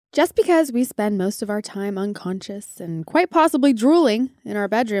Just because we spend most of our time unconscious and quite possibly drooling in our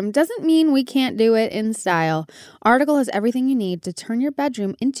bedroom doesn't mean we can't do it in style. Article has everything you need to turn your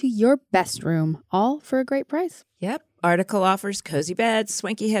bedroom into your best room, all for a great price. Yep. Article offers cozy beds,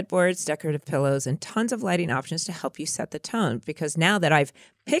 swanky headboards, decorative pillows, and tons of lighting options to help you set the tone. Because now that I've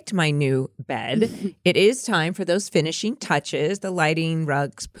picked my new bed, it is time for those finishing touches, the lighting,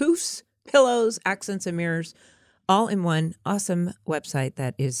 rugs, poofs, pillows, accents, and mirrors, all in one awesome website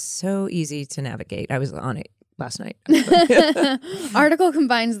that is so easy to navigate. I was on it last night. Article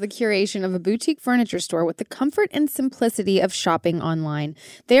combines the curation of a boutique furniture store with the comfort and simplicity of shopping online.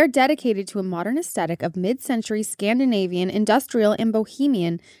 They are dedicated to a modern aesthetic of mid-century Scandinavian, industrial, and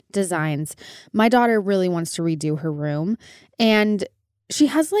bohemian designs. My daughter really wants to redo her room, and she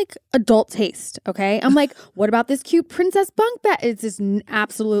has like adult taste, okay? I'm like, what about this cute princess bunk bed? It's just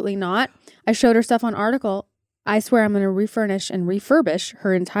absolutely not. I showed her stuff on Article. I swear I'm going to refurnish and refurbish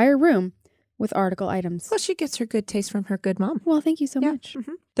her entire room with Article items. Well, she gets her good taste from her good mom. Well, thank you so much.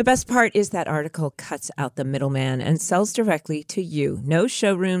 Mm-hmm. The best part is that Article cuts out the middleman and sells directly to you. No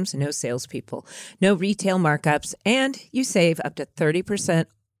showrooms, no salespeople, no retail markups, and you save up to 30%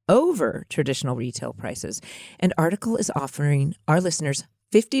 over traditional retail prices. And Article is offering our listeners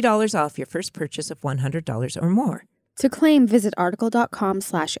 $50 off your first purchase of $100 or more. To claim, visit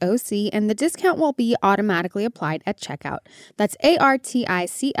article.com/OC, and the discount will be automatically applied at checkout. That's article.com/OC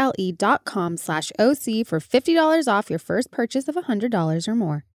for $50 off your first purchase of $100 or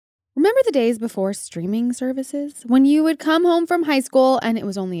more. Remember the days before streaming services? When you would come home from high school and it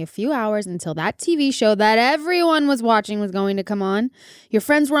was only a few hours until that TV show that everyone was watching was going to come on? Your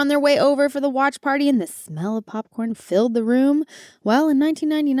friends were on their way over for the watch party and the smell of popcorn filled the room? Well, in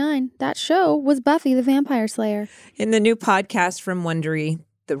 1999, that show was Buffy the Vampire Slayer. In the new podcast from Wondery,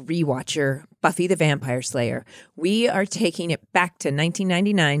 The Rewatcher, Buffy the Vampire Slayer, we are taking it back to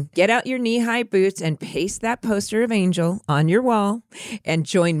 1999. Get out your knee-high boots and paste that poster of Angel on your wall and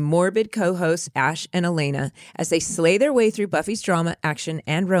join morbid co-hosts Ash and Elena as they slay their way through Buffy's drama, action,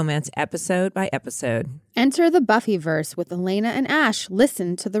 and romance episode by episode. Enter the Buffyverse with Elena and Ash.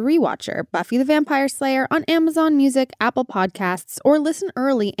 Listen to The Rewatcher, Buffy the Vampire Slayer on Amazon Music, Apple Podcasts, or listen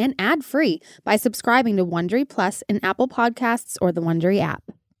early and ad-free by subscribing to Wondery Plus in Apple Podcasts or the Wondery app.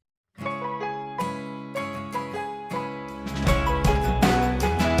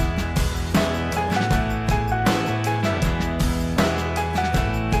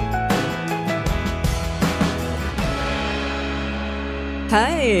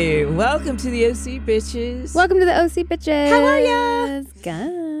 Hi, welcome to the OC Bitches. Welcome to the OC Bitches. How are ya?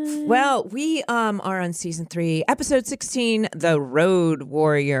 Good. Well, we are on season 3, episode 16, The Road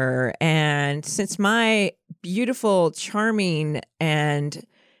Warrior. And since my beautiful, charming, and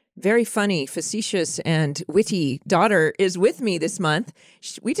very funny, facetious, and witty daughter is with me this month,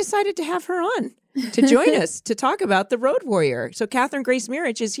 we decided to have her on to join us to talk about The Road Warrior. So Catherine Grace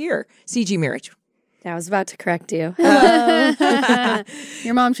Mirich is here. CG Mirich. I was about to correct you.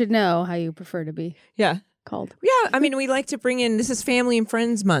 Your mom should know how you prefer to be called. Yeah, I mean, we like to bring in, this is Family and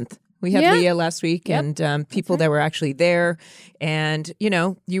Friends Month. We had Leah last week and people that were actually there. And, you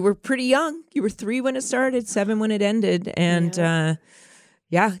know, you were pretty young. You were 3 when it started, 7 when it ended. And,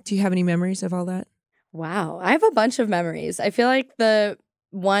 do you have any memories of all that? Wow. I have a bunch of memories. I feel like the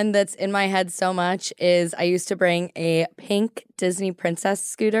one that's in my head so much is I used to bring a pink Disney princess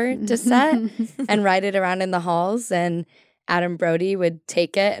scooter to set and ride it around in the halls, and Adam Brody would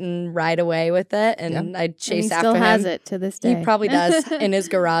take it and ride away with it, and I'd chase after him. He still has it to this day. He probably does in his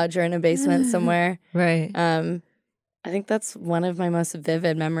garage or in a basement somewhere. Right. I think that's one of my most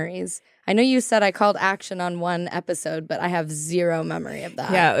vivid memories. I know you said I called action on one episode, but I have zero memory of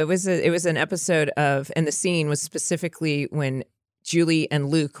that. Yeah, it was an episode of, and the scene was specifically when Julie and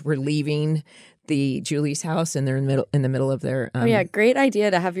Luke were leaving Julie's house, and they're in the middle of their. Oh yeah, great idea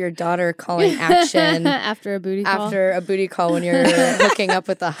to have your daughter calling action after a booty call. After a booty call when you're hooking up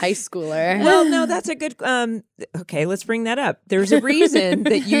with a high schooler. Well, no, that's a good. Okay, let's bring that up. There's a reason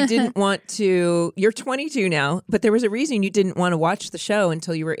that you didn't want to. You're 22 now, but there was a reason you didn't want to watch the show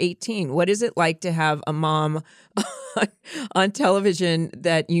until you were 18. What is it like to have a mom on television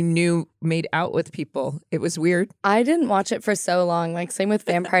that you knew made out with people? It was weird. I didn't watch it for so long. Like, same with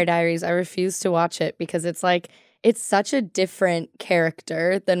Vampire Diaries. I refused to watch it because it's like, it's such a different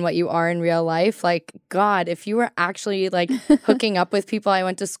character than what you are in real life. Like, God, if you were actually like hooking up with people I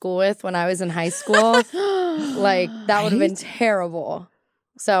went to school with when I was in high school, like that would have been terrible.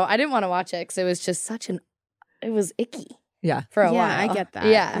 So I didn't want to watch it because it was just it was icky. Yeah. For a while. I get that.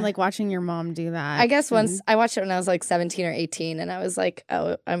 Yeah. And like watching your mom do that. I guess once I watched it when I was like 17 or 18, and I was like,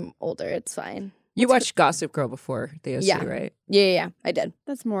 oh, I'm older. It's fine. You watched Gossip Girl before the OC, Yeah. right? Yeah, I did.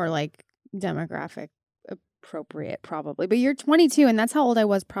 That's more like demographic appropriate, probably. But you're 22, and that's how old I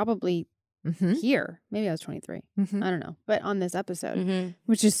was probably here. Maybe I was 23. I don't know. But on this episode,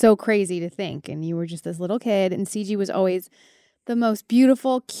 which is so crazy to think. And you were just this little kid, and CG was always the most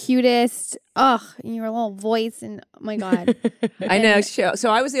beautiful, cutest. And your little voice, and oh my God. I know.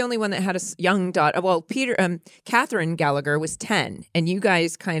 So I was the only one that had a young daughter. Well, Catherine Gallagher was 10, and you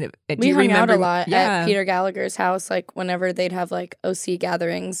guys kind of We hung remember out a lot at Peter Gallagher's house, like whenever they'd have like OC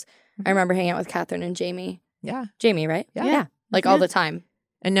gatherings. I remember hanging out with Catherine and Jamie. Yeah. Jamie, right? Yeah. Like all the time.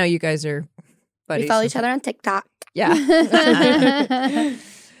 And now you guys are buddies. We follow each other on TikTok. Yeah.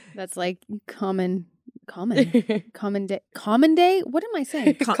 That's like common day. What am I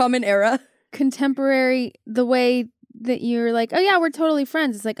saying? Common era. Contemporary, the way that you're like, oh yeah, we're totally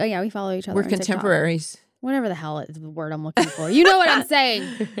friends. It's like, oh yeah, we follow each other. We're on TikTok. contemporaries. Whatever the hell is the word I'm looking for. You know what I'm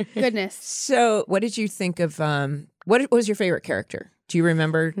saying. Goodness. So what did you think of, what was your favorite character? Do you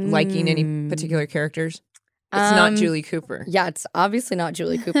remember liking any particular characters? It's not Julie Cooper. Yeah, it's obviously not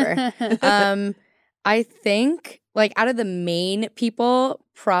Julie Cooper. I think, like, out of the main people,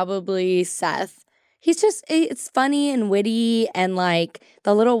 probably Seth. He's just, it's funny and witty, and, like,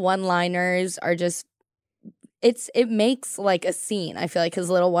 the little one-liners are just, it makes, like, a scene, I feel like, his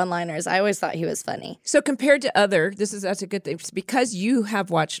little one-liners. I always thought he was funny. So compared to that's a good thing. Because you have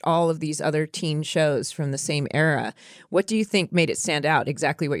watched all of these other teen shows from the same era, what do you think made it stand out?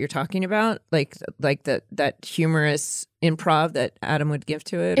 Exactly what you're talking about? Like that humorous improv that Adam would give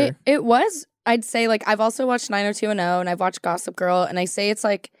to it? Or? It was, I'd say, like, I've also watched 90210, and I've watched Gossip Girl, and I say it's,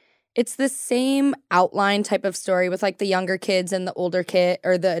 like, it's the same outline type of story with, like, the younger kids and the older kid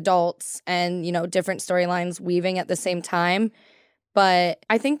or the adults and, you know, different storylines weaving at the same time. But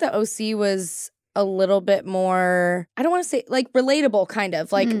I think the OC was a little bit more, I don't want to say, like, relatable, kind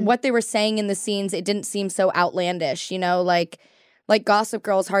of. Like, what they were saying in the scenes, it didn't seem so outlandish, you know? Like Gossip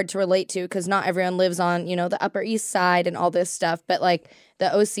Girl is hard to relate to because not everyone lives on, you know, the Upper East Side and all this stuff. But, like,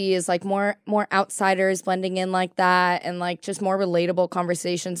 the OC is, like, more outsiders blending in like that, and, like, just more relatable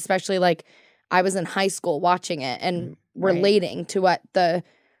conversations, especially, like, I was in high school watching it and relating to what the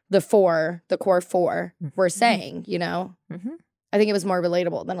core four were saying, you know? I think it was more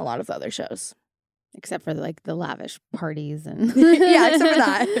relatable than a lot of the other shows. Except for, like, the lavish parties and yeah, except for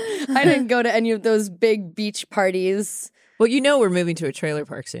that. I didn't go to any of those big beach parties. Well, you know we're moving to a trailer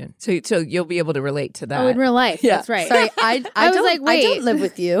park soon, so you'll be able to relate to that. Oh, in real life. Yeah. That's right. Sorry, I was don't, like, wait. I don't live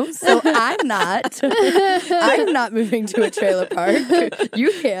with you, so I'm not moving to a trailer park.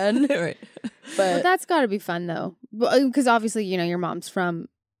 You can. Right. But that's got to be fun, though. Because obviously, you know, your mom's from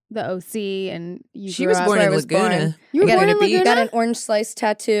the OC, and she was born in Laguna. You were born in Laguna? Got an orange slice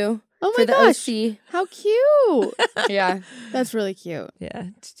tattoo. Oh my gosh. OC. How cute. Yeah. That's really cute. Yeah.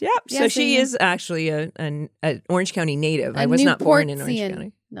 So she is actually an Orange County native. I was not Newport born in Orange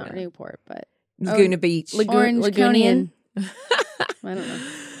County. Not Newport, but Laguna Beach. Orange Lagunian. I don't know.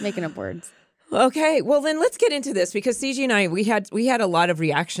 Making up words. Okay, well then let's get into this because CG and I we had a lot of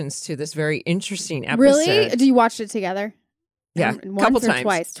reactions to this very interesting episode. Really? Do you watch it together? Yeah, Once couple or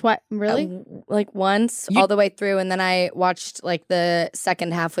times. Twice? Really? Like once, all the way through, and then I watched like the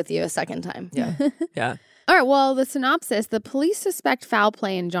second half with you a second time. Yeah, yeah. All right, well, the synopsis, the police suspect foul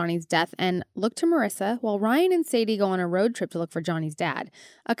play in Johnny's death and look to Marissa while Ryan and Sadie go on a road trip to look for Johnny's dad.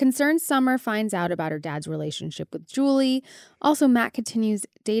 A concerned Summer finds out about her dad's relationship with Julie. Also, Matt continues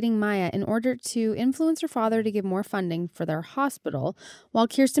dating Maya in order to influence her father to give more funding for their hospital, while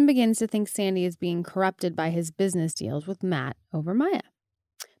Kirsten begins to think Sandy is being corrupted by his business deals with Matt over Maya.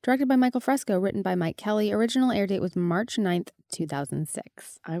 Directed by Michael Fresco, written by Mike Kelly. Original air date was March 9th,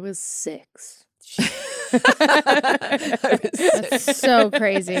 2006. I was 6. That's so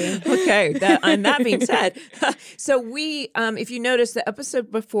crazy. Okay, that being said, so we, if you notice, the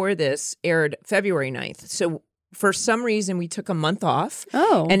episode before this aired February 9th. So for some reason, we took a month off.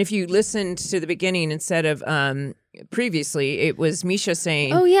 Oh. And if you listened to the beginning instead of previously, it was Misha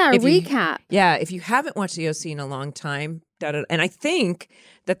saying... Oh, yeah, recap. If you haven't watched the OC in a long time, and I think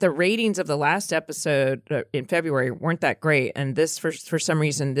that the ratings of the last episode in February weren't that great. And this, for some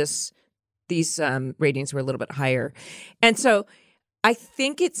reason, these ratings were a little bit higher. And so I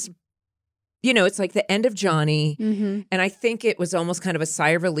think it's, it's like the end of Johnny. Mm-hmm. And I think it was almost kind of a sigh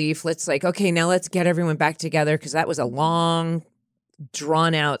of relief. Let's get everyone back together because that was a long,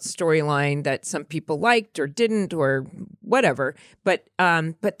 drawn out storyline that some people liked or didn't or whatever. But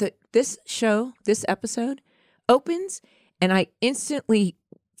this episode opens and I instantly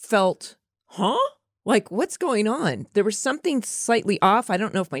felt, like, what's going on? There was something slightly off. I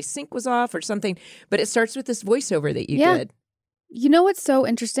don't know if my sync was off or something, but it starts with this voiceover that you did. You know what's so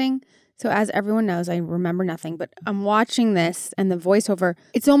interesting? So as everyone knows, I remember nothing, but I'm watching this and the voiceover,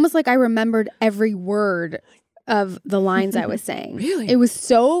 it's almost like I remembered every word of the lines I was saying. Really? It was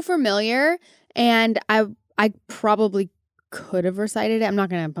so familiar, and I probably could have recited it. I'm not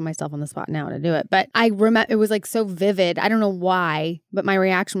going to put myself on the spot now to do it, but I remember it was like so vivid. I don't know why, but my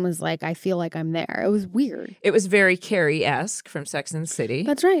reaction was like, I feel like I'm there. It was weird. It was very Carrie-esque from Sex and the City.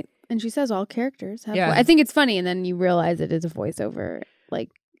 That's right. And she says all characters have. Yeah. I think it's funny, and then you realize it is a voiceover,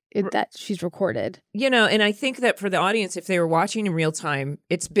 like that she's recorded. You know, and I think that for the audience, if they were watching in real time,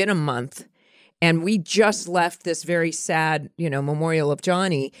 it's been a month. And we just left this very sad, memorial of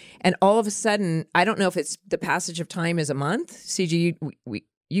Johnny. And all of a sudden, I don't know if it's the passage of time is a month. CG,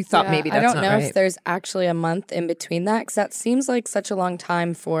 you thought maybe that's not right. I don't know if there's actually a month in between that, because that seems like such a long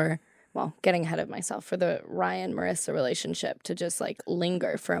time for, well, getting ahead of myself, for the Ryan-Marissa relationship to just like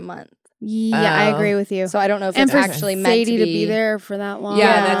linger for a month. Yeah, I agree with you. So I don't know if and it's for actually meant Sadie to be there for that long.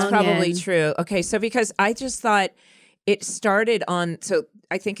 Yeah, that's probably true. Okay, so because I just thought it started on, so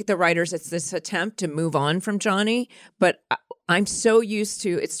I think the writers, it's this attempt to move on from Johnny, but I'm so used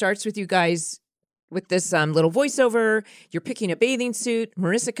to, it starts with you guys with this little voiceover. You're picking a bathing suit.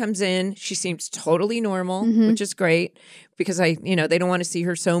 Marissa comes in. She seems totally normal, which is great because they don't want to see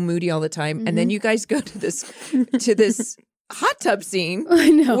her so moody all the time. And then you guys go to this hot tub scene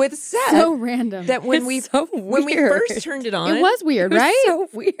with Seth. So random. That when we first turned it on, it was weird, right? So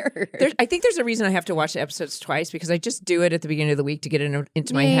weird. I think there's a reason I have to watch the episodes twice, because I just do it at the beginning of the week to get it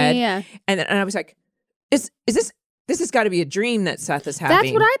into my head. Yeah. And I was like, is this has got to be a dream that Seth is having.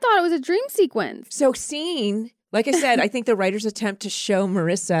 That's what I thought. It was a dream sequence. So seeing, like I said, I think the writers attempt to show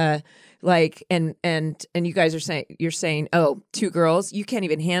Marissa, like, and you guys you're saying, oh, two girls, you can't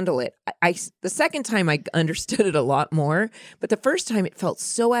even handle it. The second time I understood it a lot more, but the first time it felt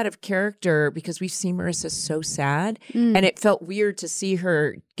so out of character because we've seen Marissa so sad, and it felt weird to see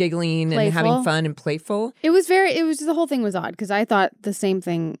her giggling and having fun and playful. It was the whole thing was odd, because I thought the same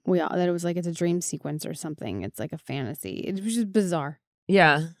thing that it was like it's a dream sequence or something. It's like a fantasy. It was just bizarre.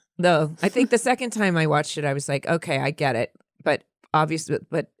 Yeah, though I think the second time I watched it, I was like, okay, I get it, but obviously,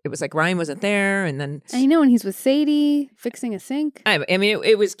 but it was like Ryan wasn't there, and then I know, and he's with Sadie fixing a sink. I mean,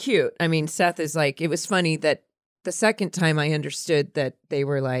 it was cute. I mean, Seth is like, it was funny that the second time I understood that they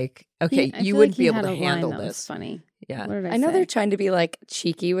were like, okay, you wouldn't be able to handle this. Was funny. Yeah, what did I know say? they're trying to be like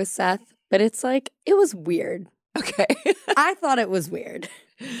cheeky with Seth, but it's like it was weird. Okay, I thought it was weird.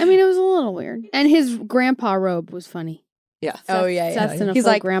 I mean, it was a little weird, and his grandpa robe was funny. Yeah. Seth's in a He's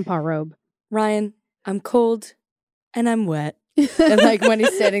full like, grandpa robe. Ryan, I'm cold and I'm wet. And like when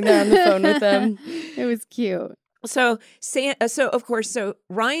he's sitting there on the phone with them, it was cute. So of course,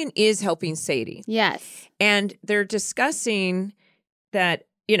 Ryan is helping Sadie. Yes, and they're discussing that,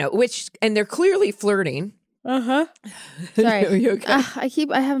 and they're clearly flirting. Sorry, Okay?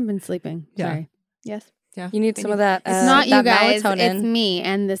 I haven't been sleeping. Yeah. Sorry. Yes. Yeah. You need some of that. It's not you that guys. melatonin. It's me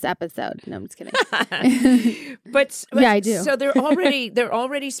and this episode. No, I'm just kidding. but yeah, I do. So they're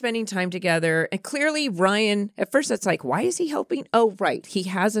already spending time together, and clearly Ryan. At first, it's like, why is he helping? Oh, right, he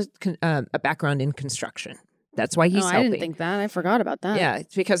has a background in construction. That's why he's helping. I didn't think that. I forgot about that. Yeah,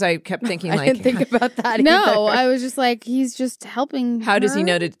 it's because I kept thinking I didn't think about that either. No, I was just like, he's just helping. How does he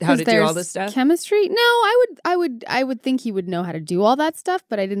know how to do all this stuff? Chemistry? No, I would think he would know how to do all that stuff,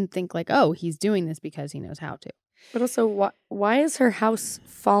 but I didn't think like, oh, he's doing this because he knows how to. But also, why is her house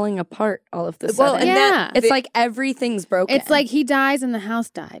falling apart all of this? Well, sudden? yeah. It's like everything's broken. It's like he dies and the house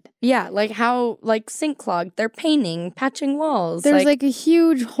died. Yeah, like how, like sink clogged. They're painting, patching walls. There's like a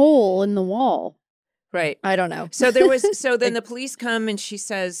huge hole in the wall. Right. I don't know. So then the police come and she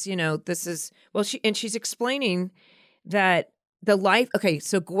says, this is, she's explaining that the life, okay,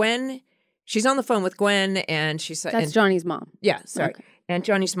 so Gwen, she's on the phone with Gwen and she said. That's Johnny's mom. Yeah, sorry. Okay. And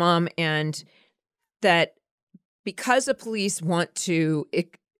Johnny's mom, and that because the police want to,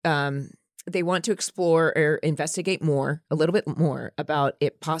 they want to explore or investigate a little bit more about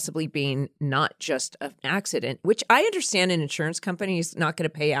it possibly being not just an accident, which I understand an insurance company is not going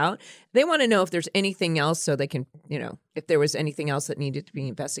to pay out. They want to know if there's anything else so they can, if there was anything else that needed to be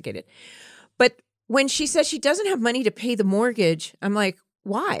investigated. But when she says she doesn't have money to pay the mortgage, I'm like,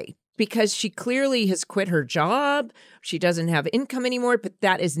 why? Because she clearly has quit her job. She doesn't have income anymore, but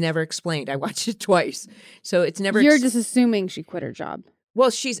that is never explained. I watched it twice. So it's never. You're just assuming she quit her job. Well,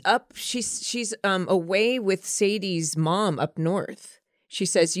 she's away with Sadie's mom up north. She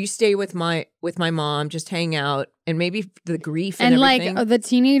says, you stay with my mom, just hang out, and maybe the grief and everything. like the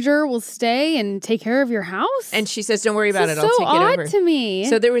teenager will stay and take care of your house. And she says, don't worry about it. So I'll take it over. odd to me.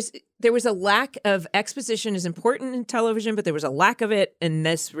 So there was a lack of exposition is important in television, but there was a lack of it in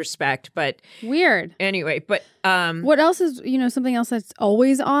this respect. But weird. Anyway, but what else is, something else that's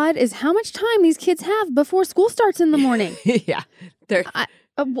always odd is how much time these kids have before school starts in the morning. Yeah. They're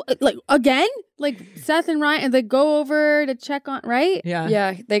again? Like Seth and Ryan, they go over to check on, right? Yeah.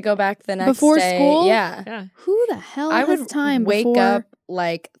 Yeah, they go back the next before day. school? Yeah. Who the hell I has would time wake before... up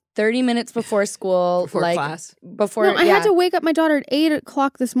like 30 minutes before school. Before like, class. Before, No, I had to wake up my daughter at 8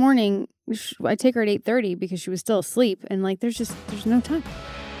 o'clock this morning. I take her at 8:30 because she was still asleep. And there's no time.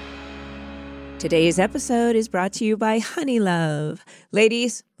 Today's episode is brought to you by Honeylove.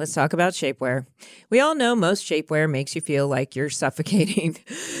 Ladies, let's talk about shapewear. We all know most shapewear makes you feel like you're suffocating.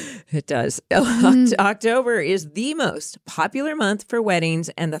 It does. October is the most popular month for weddings,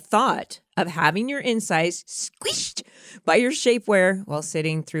 and the thought of having your insides squished by your shapewear while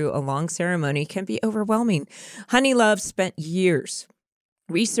sitting through a long ceremony can be overwhelming. Honeylove spent years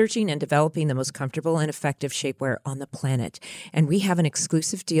researching and developing the most comfortable and effective shapewear on the planet. And we have an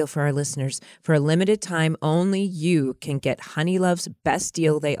exclusive deal for our listeners. For a limited time, only you can get Honeylove's best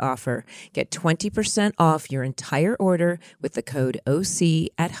deal they offer. Get 20% off your entire order with the code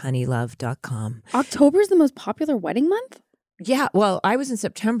OC at honeylove.com. October is the most popular wedding month? Yeah, well, I was in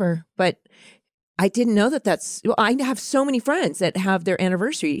September, but I didn't know I have so many friends that have their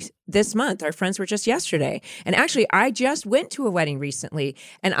anniversaries this month. Our friends were just yesterday. And actually, I just went to a wedding recently,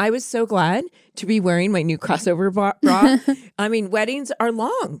 and I was so glad to be wearing my new crossover bra. I mean, weddings are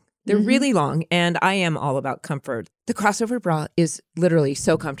long. They're really long, and I am all about comfort. The crossover bra is literally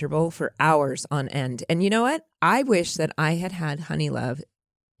so comfortable for hours on end. And you know what? I wish that I had Honeylove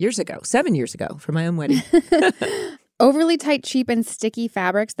 7 years ago for my own wedding. Overly tight, cheap, and sticky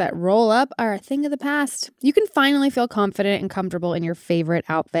fabrics that roll up are a thing of the past. You can finally feel confident and comfortable in your favorite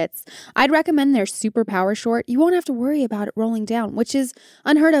outfits. I'd recommend their Super Power Short. You won't have to worry about it rolling down, which is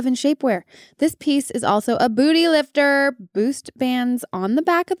unheard of in shapewear. This piece is also a booty lifter. Boost bands on the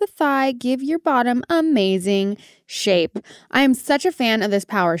back of the thigh give your bottom amazing shape. I am such a fan of this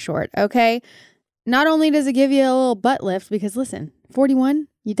Power Short, okay? Not only does it give you a little butt lift, because listen, 41,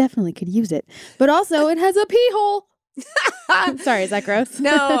 you definitely could use it, but also it has a pee hole. Sorry, is that gross?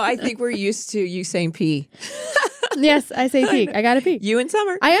 No, I think we're used to you saying pee. Yes, I say pee. I gotta pee. You and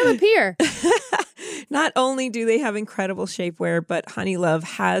Summer. I am a peer. Not only do they have incredible shapewear, but Honeylove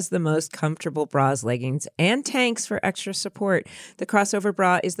has the most comfortable bras, leggings, and tanks for extra support. The crossover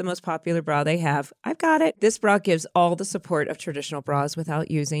bra is the most popular bra they have. I've got it. This bra gives all the support of traditional bras without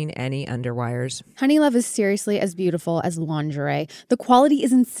using any underwires. Honeylove is seriously as beautiful as lingerie. The quality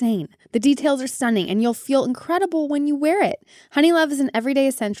is insane. The details are stunning, and you'll feel incredible when you wear it. Honeylove is an everyday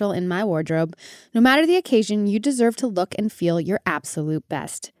essential in my wardrobe. No matter the occasion, you deserve to look and feel your absolute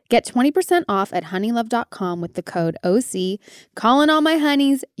best. Get 20% off at honeylove.com with the code OC. Calling all my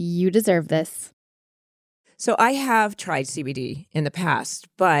honeys, you deserve this. So I have tried CBD in the past,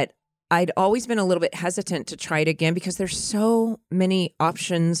 but I'd always been a little bit hesitant to try it again because there's so many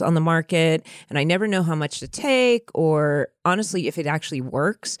options on the market, and I never know how much to take or honestly if it actually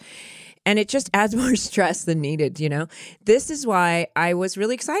works. And it just adds more stress than needed, you know? This is why I was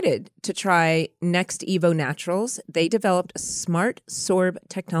really excited to try Next Evo Naturals. They developed a smart sorb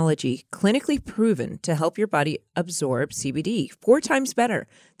technology clinically proven to help your body absorb CBD 4 times better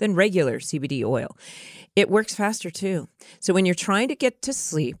than regular CBD oil. It works faster too. So when you're trying to get to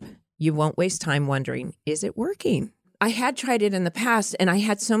sleep, you won't waste time wondering, is it working? I had tried it in the past, and I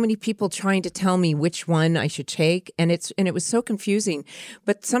had so many people trying to tell me which one I should take, and it was so confusing.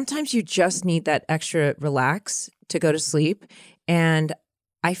 But sometimes you just need that extra relax to go to sleep, and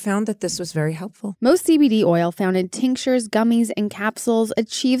I found that this was very helpful. Most CBD oil found in tinctures, gummies, and capsules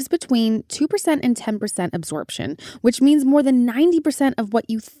achieves between 2% and 10% absorption, which means more than 90% of what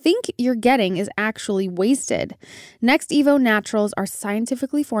you think you're getting is actually wasted. Next Evo Naturals are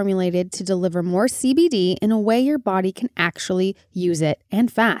scientifically formulated to deliver more CBD in a way your body can actually use it,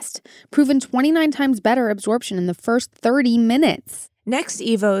 and fast. Proven 29 times better absorption in the first 30 minutes. Next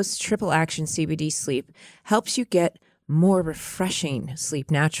Evo's Triple Action CBD Sleep helps you get more refreshing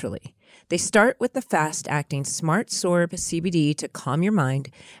sleep naturally. They start with the fast-acting Smart Sorb CBD to calm your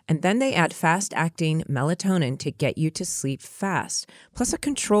mind, and then they add fast-acting melatonin to get you to sleep fast, plus a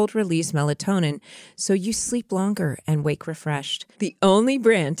controlled-release melatonin so you sleep longer and wake refreshed. The only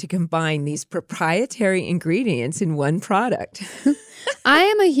brand to combine these proprietary ingredients in one product. I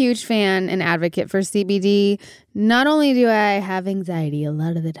am a huge fan and advocate for CBD. Not only do I have anxiety a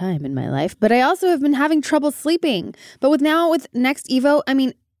lot of the time in my life, but I also have been having trouble sleeping. But with Next Evo, I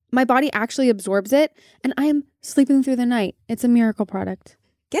mean, my body actually absorbs it and I am sleeping through the night. It's a miracle product.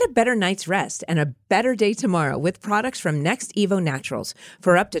 Get a better night's rest and a better day tomorrow with products from Next Evo Naturals.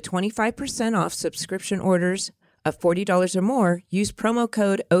 For up to 25% off subscription orders of $40 or more, use promo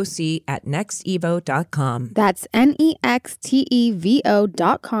code OC at nextevo.com. That's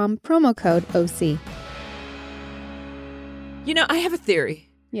NEXTEVO.com, promo code OC. You know, I have a theory.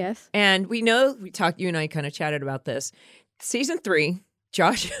 Yes. And you and I kind of chatted about this. Season 3,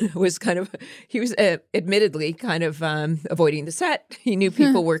 Josh was admittedly kind of avoiding the set. He knew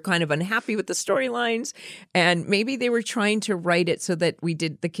people were kind of unhappy with the storylines, and maybe they were trying to write it so that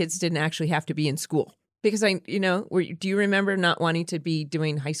the kids didn't actually have to be in school. Because do you remember not wanting to be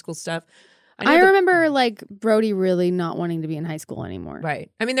doing high school stuff? I remember like Brody really not wanting to be in high school anymore. Right.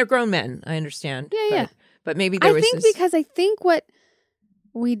 I mean, they're grown men. I understand. Yeah. But maybe because I think what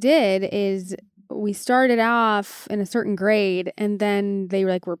we did is we started off in a certain grade and then they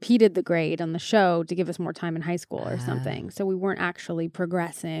repeated the grade on the show to give us more time in high school or something. So we weren't actually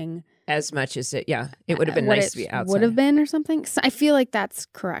progressing as much as it would have been nice to be outside. Would have been or something. So I feel like that's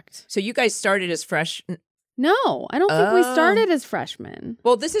correct. So you guys started as fresh? No, I don't think we started as freshmen.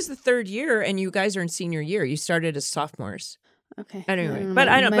 Well, this is the third year and you guys are in senior year. You started as sophomores. Okay. Anyway,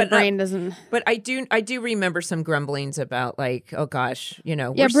 my brain doesn't. But I do remember some grumblings about oh gosh,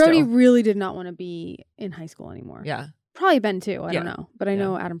 Brody really did not want to be in high school anymore. Yeah. Probably Ben too. I don't know. But I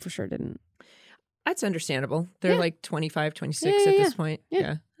know Adam for sure didn't. That's understandable. They're like 25, 26 at this point.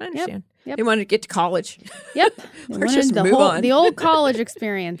 Yeah. I understand. Yep. They wanted to get to college. Yep. Or just move on. The old college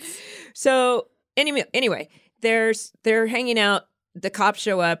experience. So anyway, they're hanging out. The cops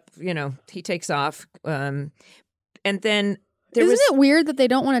show up. He takes off. And then Isn't it weird that they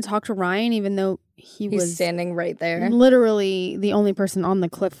don't want to talk to Ryan even though he's was standing right there? Literally the only person on the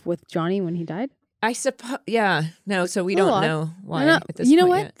cliff with Johnny when he died? I suppose. Yeah. No, so we don't know why at this point. You know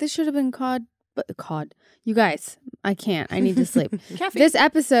what? Yet. This should have been cod. You guys, I can't. I need to sleep. Caffeine. This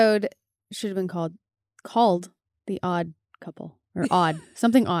episode should have been called The Odd Couple. Or Odd.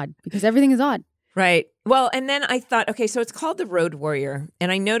 Something odd. Because everything is odd. Right. Well, and then I thought, okay, so it's called The Road Warrior.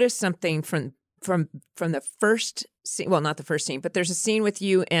 And I noticed something from the first scene, well, not the first scene, but there's a scene with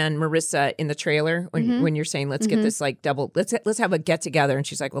you and Marissa in the trailer when you're saying, let's get this double, let's have a get together. And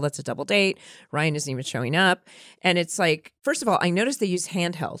she's like, well, that's a double date. Ryan isn't even showing up. And it's like, first of all, I noticed they use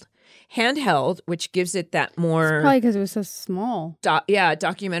handheld, which gives it that more. It's probably because it was so small.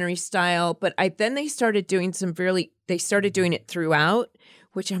 Documentary style. But then they started doing they started doing it throughout.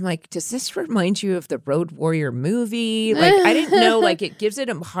 Which I'm like, does this remind you of the Road Warrior movie? Like, I didn't know, it gives it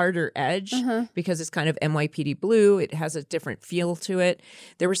a harder edge because it's kind of NYPD Blue. It has a different feel to it.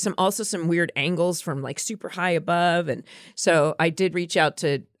 There were also some weird angles from super high above. And so I did reach out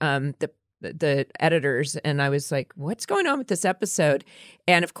to the editors and I was like, what's going on with this episode?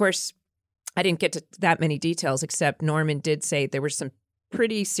 And of course, I didn't get to that many details, except Norman did say there were some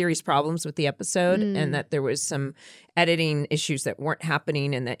pretty serious problems with the episode and that there was some editing issues that weren't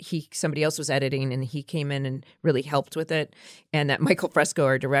happening and that somebody else was editing and he came in and really helped with it. And that Michael Fresco,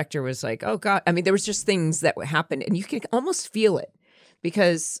 our director, was like, oh God. I mean, there was just things that happened and you can almost feel it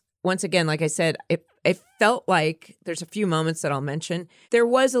because once again, like I said, it felt like there's a few moments that I'll mention. There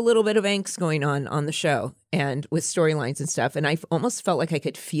was a little bit of angst going on the show and with storylines and stuff. And I almost felt like I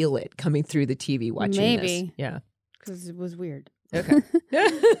could feel it coming through the TV watching this. Yeah. Because it was weird. Okay.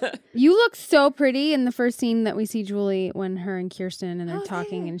 You look so pretty in the first scene that we see Julie when her and Kirsten and they're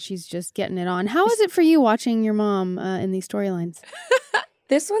talking and she's just getting it on. How is it for you watching your mom in these storylines?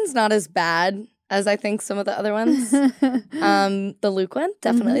 This one's not as bad as I think some of the other ones. The Luke one,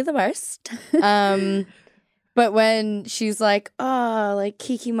 definitely the worst. But when she's like, oh,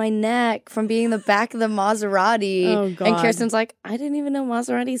 Kiki my neck from being in the back of the Maserati. Oh, God. And Kirsten's like, I didn't even know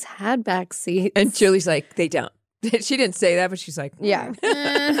Maseratis had back seats. And Julie's like, they don't. She didn't say that, but she's like, yeah.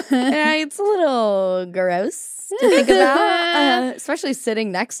 Yeah, it's a little gross to think about, especially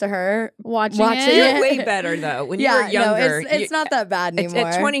sitting next to her watching it. You're way better though. When you were younger, no, it's not that bad anymore.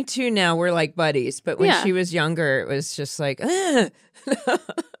 At 22 now, we're like buddies, but when she was younger, it was just like, I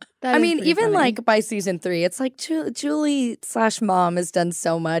mean, even funny. By season 3, it's like Julie/mom has done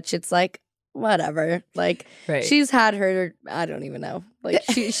so much. It's like whatever. Like, Right. she's had her, I don't even know. Like,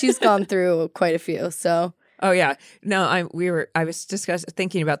 she's gone through quite a few, so. Oh yeah, no, I was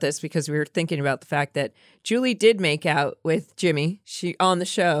thinking about this because we were thinking about the fact that Julie did make out with Jimmy. She on the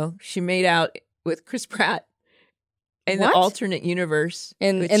show, she made out with Chris Pratt in the alternate universe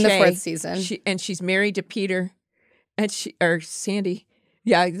in the Shay. 4th season. She's married to Peter, and Sandy.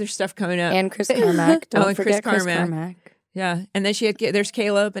 Yeah, there's stuff coming up. And Chris Carmack. Don't forget Chris Carmack. Carmack. Yeah, and then there's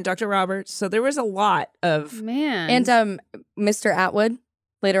Caleb and Dr. Roberts. So there was a lot of Man. And Mr. Atwood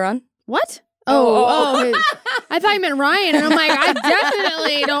later on. What? Oh. I thought you meant Ryan, and I'm like, I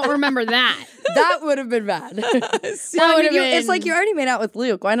definitely don't remember that. That would have been bad. It's like you already made out with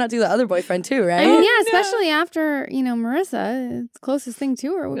Luke. Why not do the other boyfriend too, right? I mean, yeah, especially after, Marissa, it's the closest thing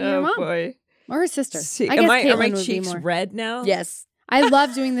to her would be her mom. Boy. Or her sister. Are my cheeks red now? Yes. I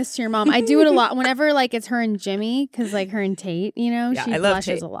love doing this to your mom. I do it a lot whenever, like, it's her and Jimmy, because, like, her and Tate, she I love blushes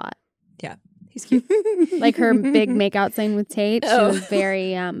Tate. a lot. Yeah, he's cute. Like her big makeout scene with Tate, she was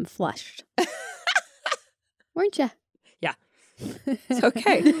very flushed. Weren't you? Yeah. It's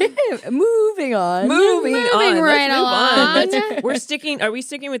okay. Moving on. Moving right Let's move along. on. Are we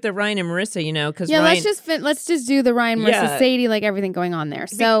sticking with the Ryan and Marissa, because Yeah, Ryan, let's just do the Ryan, Marissa, Sadie, like everything going on there.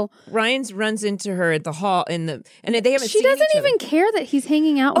 So Ryan runs into her at the hall and they haven't she seen doesn't each other. even care that he's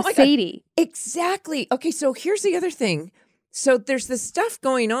hanging out with Sadie. Exactly. Okay, so here's the other thing. So there's this stuff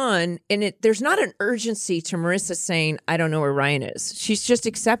going on, and there's not an urgency to Marissa saying, I don't know where Ryan is. She's just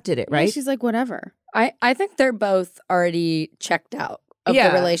accepted it, right? Yeah, she's like, whatever. I think they're both already checked out of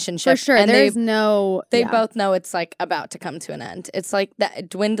the relationship. For sure. And They both know it's like about to come to an end. It's like that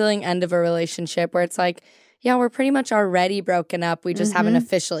dwindling end of a relationship where it's like, yeah, we're pretty much already broken up. We just haven't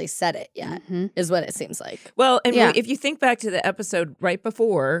officially said it yet, is what it seems like. Well, and if you think back to the episode right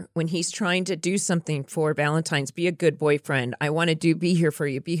before when he's trying to do something for Valentine's, be a good boyfriend. I want to be here for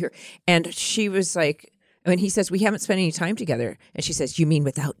you, be here. And she was like, when he says, we haven't spent any time together. And she says, you mean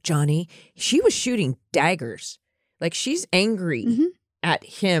without Johnny? She was shooting daggers. Like she's angry at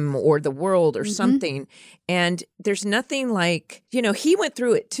him or the world or something. And there's nothing like, he went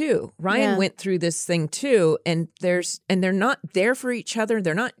through it too. Ryan went through this thing too. And they're not there for each other.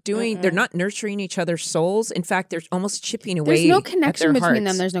 They're not they're not nurturing each other's souls. In fact, they're almost chipping away. There's no connection between hearts.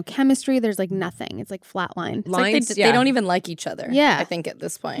 them. There's no chemistry. There's like nothing. It's like flatline. Like they don't even like each other. Yeah. I think at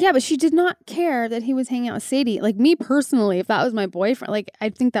this point. Yeah, but she did not care that he was hanging out with Sadie. Like me personally, if that was my boyfriend, like I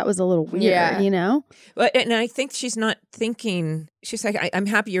think that was a little weird, But and I think she's not thinking, she's like, I'm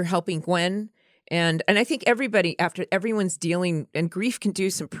happy you're helping Gwen. And I think everyone's dealing, and grief can do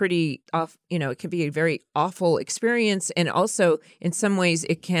some pretty off, it can be a very awful experience. And also in some ways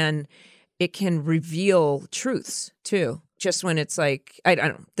it can reveal truths too. Just when it's like, I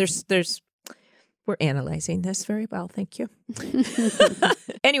don't know, we're analyzing this very well. Thank you.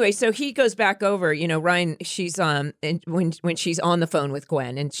 Anyway, so he goes back over, Ryan, she's and when she's on the phone with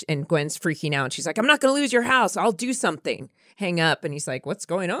Gwen and Gwen's freaking out. She's like, I'm not going to lose your house. I'll do something. Hang up. And he's like, what's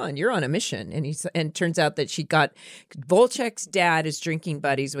going on? You're on a mission. And turns out that Volchek's dad is drinking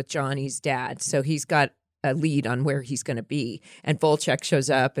buddies with Johnny's dad. So he's got a lead on where he's going to be. And Volchek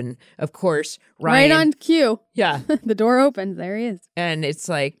shows up. And of course, Ryan. Right on cue. Yeah. The door opens. There he is. And it's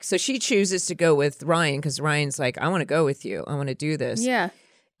like, so she chooses to go with Ryan because Ryan's like, I want to go with you. I want to do this. Yeah.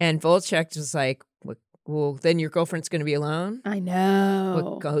 And Volchek was like, well, then your girlfriend's going to be alone? I know.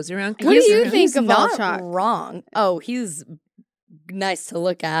 What goes around? What do you think He's of not Volchek? wrong. Oh, he's nice to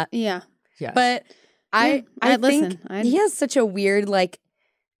look at. Yeah. Yes. But I think listen, he has such a weird, like,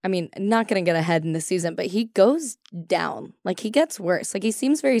 I mean, not going to get ahead in the season, but he goes down. Like, he gets worse. Like, he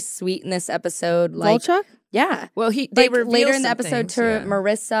seems very sweet in this episode. Like, Volchek? yeah. Well, like they reveal later in the some episode things, to yeah.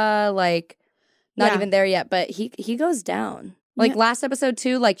 Marissa, like, not even there yet, but he goes down. Like last episode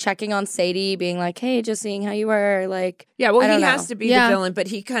too, like checking on Sadie, being like, "Hey, just seeing how you were." Like, yeah, well, he has to be the villain, but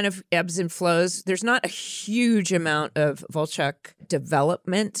he kind of ebbs and flows. There's not a huge amount of Volchek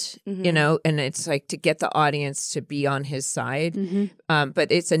development, and it's like to get the audience to be on his side.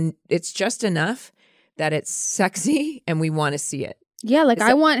 But it's just enough that it's sexy and we want to see it. Yeah, like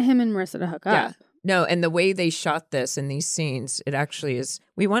I want him and Marissa to hook up. Yeah. No, and the way they shot this in these scenes, it actually is.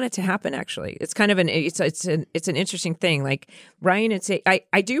 We want it to happen. Actually, it's kind of it's an interesting thing. Like Ryan and say,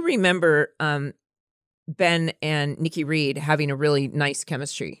 I do remember Ben and Nikki Reed having a really nice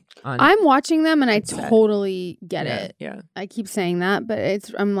chemistry. I'm watching them and I totally get it. Yeah, I keep saying that,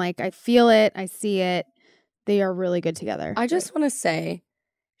 but I'm like I feel it, I see it. They are really good together. I just want to say,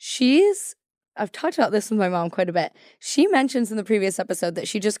 I've talked about this with my mom quite a bit. She mentions in the previous episode that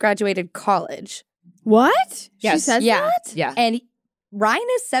she just graduated college. What? Yes. She says that? Yeah. And Ryan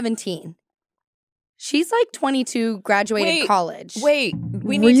is 17. She's like 22, graduated college. Wait,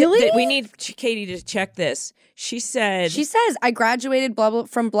 we need Katie to check this. She said I graduated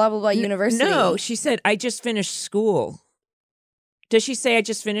from blah blah blah university. No, she said I just finished school. Does she say I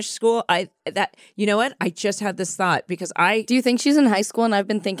just finished school? You know what? I just had this thought because Do you think she's in high school and I've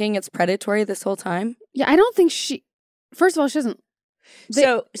been thinking it's predatory this whole time? Yeah, I don't think first of all, she doesn't.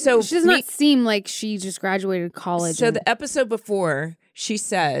 So she does not seem like she just graduated college. So the episode before, she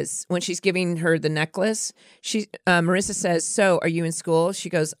says when she's giving her the necklace, Marissa says, "So are you in school?" She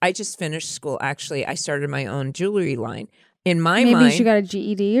goes, "I just finished school. Actually, I started my own jewelry line." In my mind, maybe she got a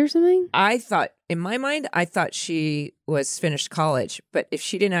GED or something. I thought she was finished college, but if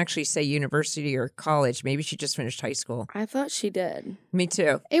she didn't actually say university or college, maybe she just finished high school. I thought she did. Me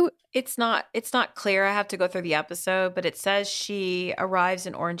too. It's not clear. I have to go through the episode, but it says she arrives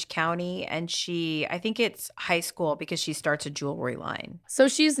in Orange County and I think it's high school because she starts a jewelry line. So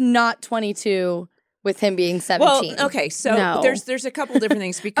she's not 22 with him being 17. Well, okay, so there's a couple different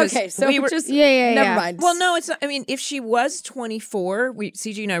things because never mind. Well, no, it's not. I mean, if she was 24,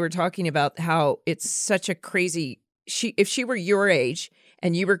 CG and I were talking about how it's such a crazy. If she were your age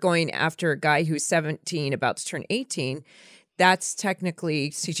and you were going after a guy who's 17 about to turn 18, that's technically,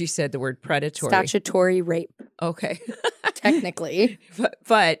 CG said the word predatory. Statutory rape. Okay. Technically.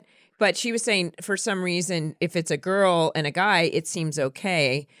 But she was saying for some reason, if it's a girl and a guy, it seems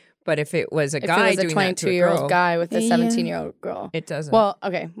okay. But if it was a guy doing that to a 22-year-old guy with a 17-year-old girl. It doesn't. Well,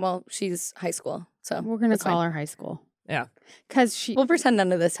 okay. Well, she's high school. So we're going to call her high school. Yeah. Because we'll pretend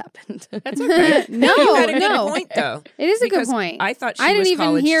none of this happened. That's okay. No, you had a good point, though. It is a good point. I thought I didn't was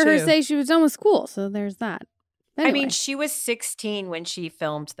even hear her too. say she was done with school. So there's that. Anyway. I mean, she was 16 when she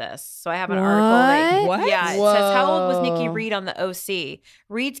filmed this. So I have an article. What? Yeah, it says, how old was Nikki Reed on the OC?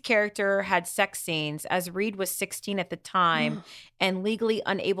 Reed's character had sex scenes as Reed was 16 at the time and legally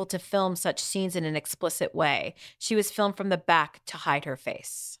unable to film such scenes in an explicit way. She was filmed from the back to hide her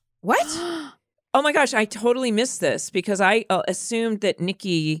face. What? Oh my gosh, I totally missed this because I assumed that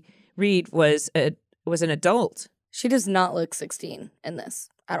Nikki Reed was an adult. She does not look 16 in this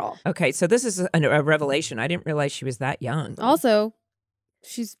at all. Okay, so this is a revelation. I didn't realize she was that young. Also,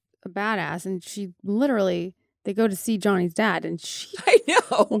 she's a badass, and they go to see Johnny's dad, and she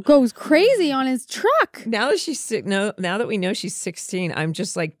goes crazy on his truck. Now that we know she's 16, I'm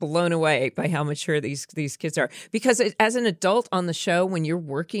just like blown away by how mature these kids are. Because as an adult on the show, when you're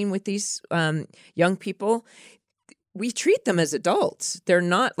working with these young people, we treat them as adults. They're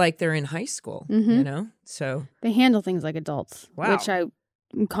not like they're in high school, you know? So they handle things like adults, wow. which I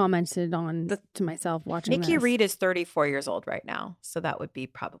commented on to myself watching Nikki this. Reed is 34 years old right now, so that would be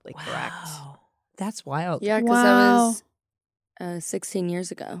probably correct. That's wild. Yeah, because that was 16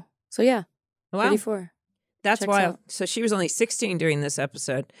 years ago. So yeah, 34. That's Checks wild. out. So she was only 16 during this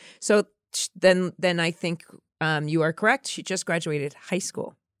episode. So then I think you are correct. She just graduated high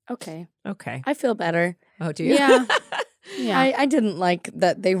school. Okay. I feel better. Oh, do you? Yeah. Yeah. I didn't like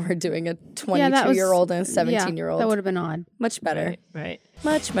that they were doing a 22-year-old and a 17-year-old. That would have been odd. Much better. Right.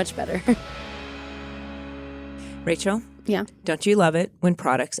 Much, much better. Rachel? Yeah. Don't you love it when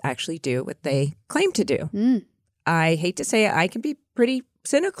products actually do what they claim to do? Mm. I hate to say it, I can be pretty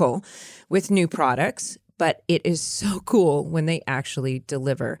cynical with new products, but it is so cool when they actually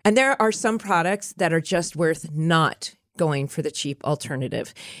deliver. And there are some products that are just worth not going for the cheap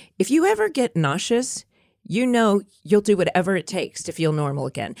alternative. If you ever get nauseous, you know you'll do whatever it takes to feel normal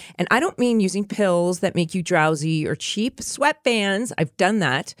again. And I don't mean using pills that make you drowsy or cheap sweatbands. I've done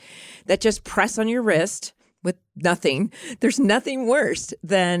that just press on your wrist with nothing. There's nothing worse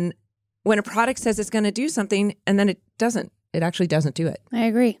than when a product says it's going to do something and then it doesn't. It actually doesn't do it. I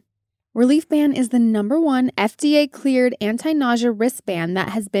agree. Relief Band is the #1 FDA-cleared anti-nausea wristband that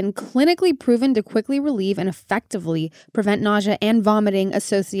has been clinically proven to quickly relieve and effectively prevent nausea and vomiting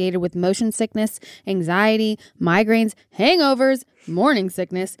associated with motion sickness, anxiety, migraines, hangovers, morning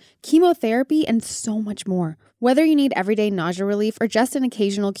sickness, chemotherapy, and so much more. Whether you need everyday nausea relief or just an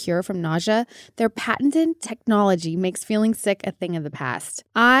occasional cure from nausea, their patented technology makes feeling sick a thing of the past.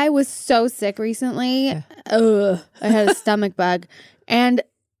 I was so sick recently. I had a stomach bug. And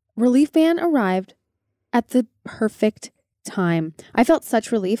Relief Band arrived at the perfect time. I felt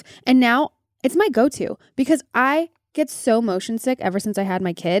such relief. And now it's my go-to because I get so motion sick ever since I had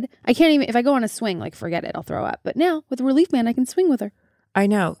my kid. I can't even, if I go on a swing, like forget it, I'll throw up. But now with Relief Band, I can swing with her. I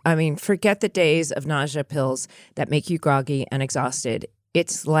know. I mean, forget the days of nausea pills that make you groggy and exhausted.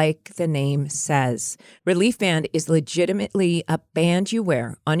 It's like the name says. Relief Band is legitimately a band you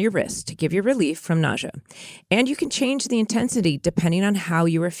wear on your wrist to give you relief from nausea. And you can change the intensity depending on how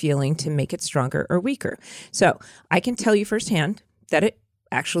you are feeling to make it stronger or weaker. So I can tell you firsthand that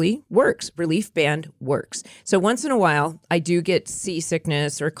actually works. Relief band works. So once in a while, I do get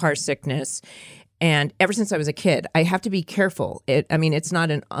seasickness or car sickness. And ever since I was a kid, I have to be careful. It's not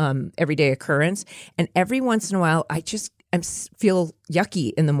an everyday occurrence. And every once in a while, I feel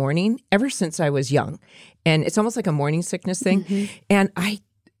yucky in the morning ever since I was young. And it's almost like a morning sickness thing. And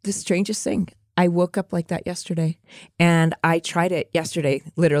the strangest thing, I woke up like that yesterday, and I tried it yesterday,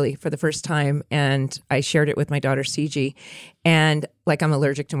 literally for the first time, and I shared it with my daughter CG, and like I'm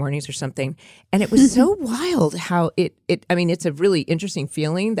allergic to mornings or something. And it was so wild how it's a really interesting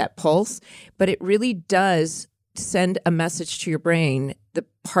feeling, that pulse, but it really does send a message to your brain, the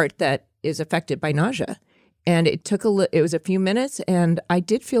part that is affected by nausea. And it was a few minutes, and I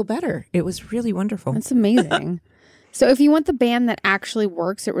did feel better. It was really wonderful. That's amazing. So if you want the band that actually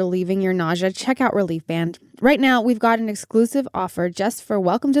works at relieving your nausea, check out Relief Band. Right now, we've got an exclusive offer just for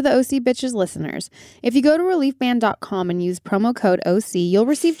Welcome to the OC Bitches listeners. If you go to reliefband.com and use promo code OC, you'll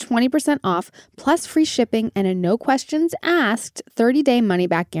receive 20% off plus free shipping and a no questions asked 30-day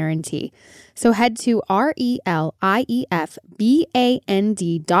money-back guarantee. So head to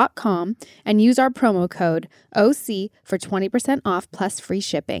reliefband.com and use our promo code OC for 20% off plus free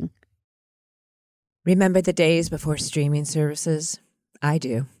shipping. Remember the days before streaming services? I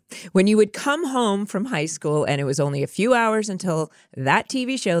do. When you would come home from high school and it was only a few hours until that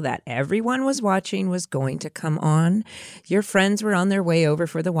TV show that everyone was watching was going to come on. Your friends were on their way over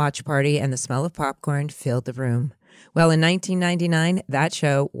for the watch party and the smell of popcorn filled the room. Well, in 1999, that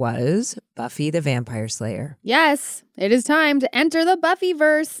show was Buffy the Vampire Slayer. Yes, it is time to enter the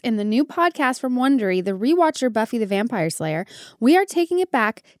Buffyverse. In the new podcast from Wondery, The Rewatcher Buffy the Vampire Slayer, we are taking it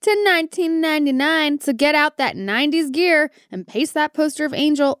back to 1999. So get out that 90s gear and paste that poster of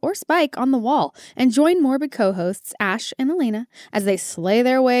Angel or Spike on the wall and join morbid co-hosts Ash and Elena as they slay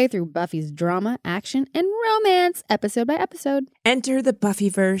their way through Buffy's drama, action, and romance episode by episode. Enter the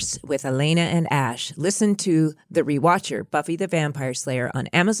Buffyverse with Elena and Ash. Listen to The Rewatcher Buffy the Vampire Slayer on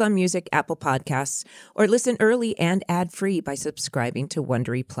Amazon Music, Apple Podcasts, or listen early and ad-free by subscribing to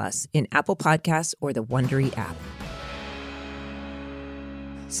Wondery Plus in Apple Podcasts or the Wondery app.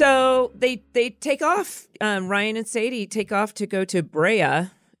 So they take off. Ryan and Sadie take off to go to Brea,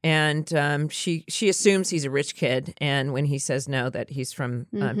 and she assumes he's a rich kid. And when he says no, that he's from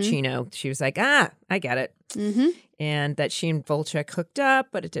Chino, she was like, I get it. And that she and Volchek hooked up,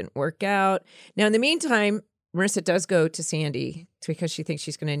 but it didn't work out. Now, in the meantime, Marissa does go to Sandy because she thinks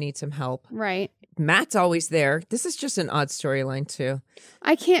she's going to need some help. Right. Matt's always there. This is just an odd storyline, too.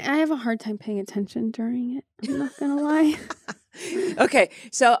 I have a hard time paying attention during it. I'm not going to lie. Okay,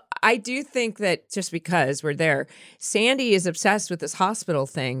 so I do think that just because we're there, Sandy is obsessed with this hospital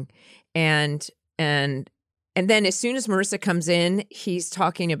thing. And then as soon as Marissa comes in, he's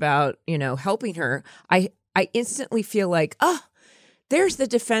talking about, helping her. I instantly feel like, there's the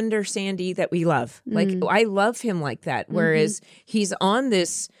defender Sandy that we love. Like, I love him like that. Whereas he's on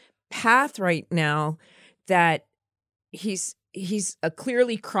this path right now that he's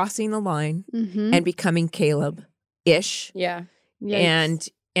clearly crossing the line and becoming Caleb-ish. Yeah. Yikes.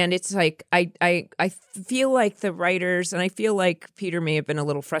 And it's like, I feel like the writers, and I feel like Peter may have been a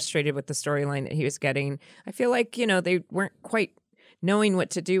little frustrated with the storyline that he was getting. I feel like, they weren't quite knowing what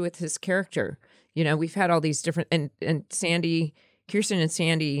to do with his character. We've had all these different, and Sandy, Kirsten and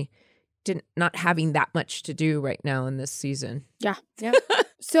Sandy not having that much to do right now in this season. Yeah.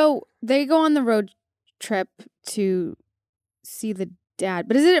 So they go on the road trip to see the dad.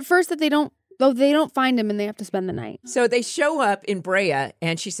 But is it at first that they don't find him and they have to spend the night? So they show up in Brea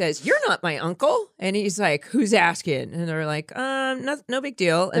and she says, "You're not my uncle." And he's like, "Who's asking?" And they're like, no big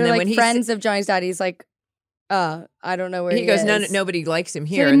deal. And They're then like when he's friends of Johnny's dad, he's like, I don't know where he goes, is. nobody likes him So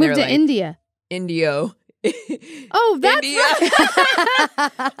here. he And moved they're to like, India. Indio. Oh, that's India. right.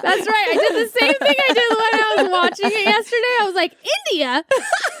 That's right. I did the same thing I did when I was watching it yesterday. I was like, India?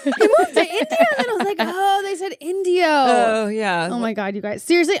 He moved to India? And then I was like, oh, they said Indio. Oh, yeah. Oh my God, you guys.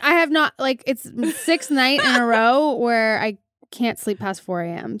 Seriously, I have not, it's 6th night in a row where I can't sleep past 4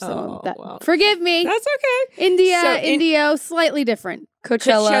 a.m. So forgive me. That's okay. India, Indio, slightly different.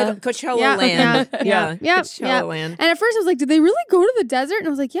 Coachella land. Yeah. Coachella land. And at first I was like, did they really go to the desert? And I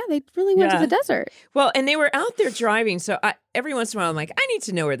was like, yeah, they really went to the desert. Well, and they were out there driving. So every once in a while, I'm like, I need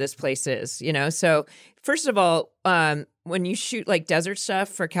to know where this place is, So first of all, when you shoot like desert stuff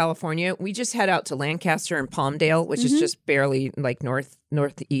for California, we just head out to Lancaster and Palmdale, which is just barely like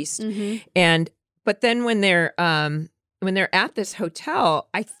northeast. But then when they're at this hotel,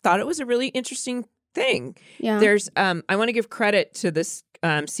 I thought it was a really interesting thing. Yeah. There's I want to give credit to this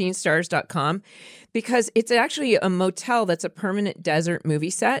scenestars.com because it's actually a motel that's a permanent desert movie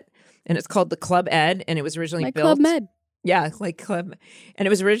set, and it's called the Club Ed, and it was originally built. Club Med. Yeah, like club. And it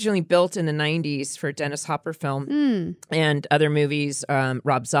was originally built in the 90s for a Dennis Hopper film and other movies.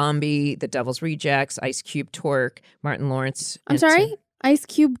 Rob Zombie, The Devil's Rejects, Ice Cube, Torque, Martin Lawrence. I'm sorry? Ice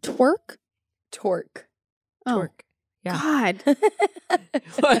Cube twerk? Torque. Oh, Torque. Yeah. God.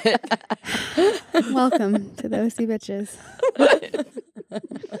 What? Welcome to the OC Bitches.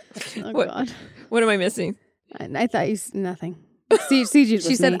 Oh, What? God. What am I missing? I thought you nothing. CG.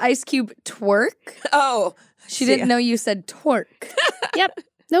 She said Ice Cube twerk. Oh, She didn't know you said torque. Yep.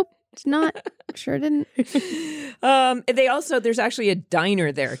 Nope. It's not. Sure didn't. They also, there's actually a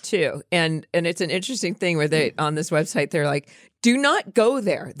diner there too. And it's an interesting thing where they, on this website, they're like, do not go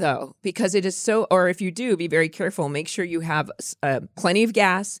there though, because it is so, or if you do, be very careful. Make sure you have plenty of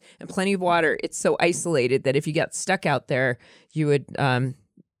gas and plenty of water. It's so isolated that if you get stuck out there, you would,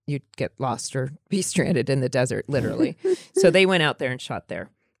 you'd get lost or be stranded in the desert, literally. So they went out there and shot there.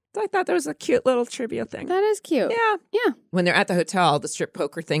 So I thought that was a cute little trivia thing. That is cute. Yeah. Yeah. When they're at the hotel, the strip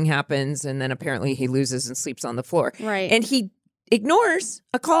poker thing happens, and then apparently he loses and sleeps on the floor. Right. And he ignores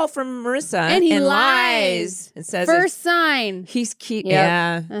a call from Marissa And he lies. and says First sign. he's cute. Yep.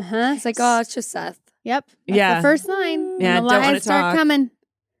 Yeah. Uh-huh. It's like, oh, it's just Seth. Yep. That's Yeah. the first sign. Yeah, And the don't wanna lies start talk. coming.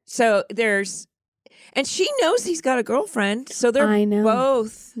 So and she knows he's got a girlfriend. So they're I know.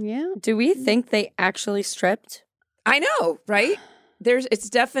 both. Yeah. Do we think they actually stripped? I know, right? It's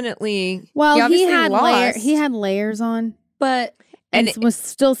definitely. Well, he obviously had lost. he had layers on But and And was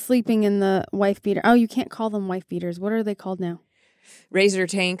still sleeping in the wife beater. Oh, you can't call them wife beaters. What are they called now? Razor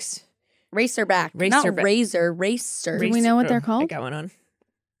tanks. racerback. Racerback. Not razor, racer. Do we know what they're I called? got one on.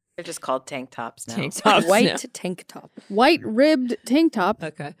 They're just called tank tops now. Tank tops. White now. tank top. White ribbed tank top.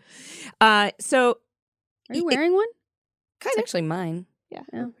 Okay. So Are you wearing one? It's actually mine. yeah.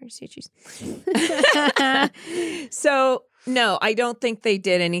 Oh. Where's Cicis? So no, I don't think they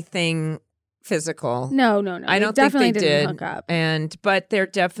did anything physical. No. I don't They definitely think they didn't did. hook up. But they're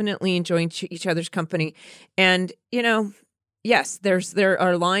definitely enjoying each other's company. And yes, there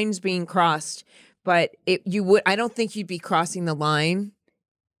are lines being crossed, but I don't think you'd be crossing the line.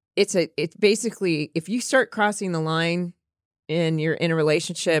 It's basically, if you start crossing the line and you're in a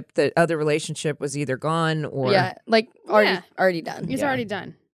relationship, the other relationship was either gone or Yeah, like already done. It's Yeah. already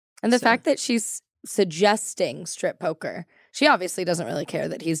done. And the So- fact that she's suggesting strip poker, she obviously doesn't really care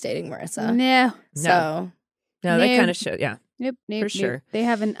that he's dating Marissa. No. So no, that No. kind of show. Yeah. Nope. For sure. They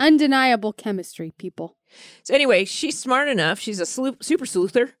have an undeniable chemistry, people. So anyway, she's smart enough. She's a super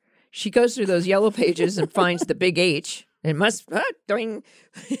sleuther. She goes through those yellow pages and finds the big H. It must, doing,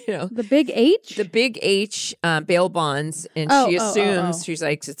 The big H? the big H bail bonds, and she assumes she's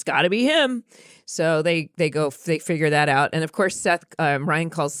like, it's got to be him. So they figure that out, and of course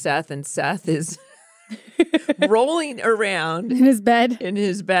Ryan calls Seth, and Seth is rolling around in his bed. in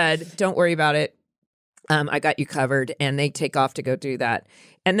his bed. Don't worry about it. I got you covered. And they take off to go do that.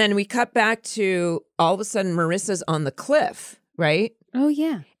 And then we cut back to all of a sudden Marissa's on the cliff, right? Oh,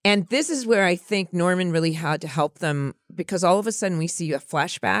 yeah. And this is where I think Norman really had to help them, because all of a sudden we see a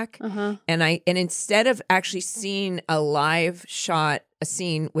flashback. Uh-huh. And instead of actually seeing a live shot, a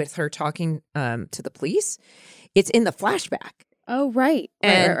scene with her talking to the police, it's in the flashback. Oh, right.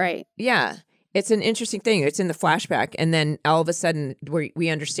 And- Right. Yeah. It's an interesting thing. It's in the flashback. And then all of a sudden we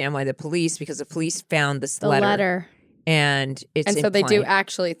understand why because the police found this The letter. And it's so they do implying-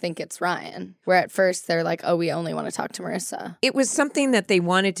 actually think it's Ryan. Where at first they're like, oh, we only want to talk to Marissa. It was something that they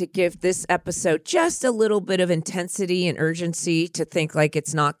wanted to give this episode just a little bit of intensity and urgency, to think like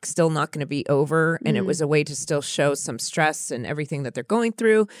it's still not going to be over. And it was a way to still show some stress and everything that they're going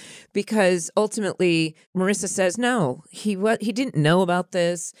through, because ultimately Marissa says, no, he didn't know about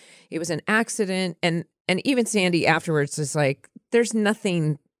this. It was an accident. And even Sandy afterwards is like, there's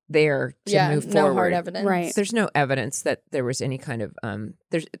nothing there to move no forward. hard evidence. Right. There's no evidence that there was any kind of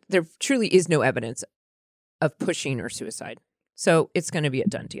there truly is no evidence of pushing or suicide. So it's going to be a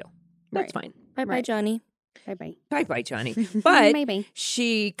done deal. That's fine. Bye-bye, Right. Johnny. Bye-bye. Bye, Johnny. But Maybe.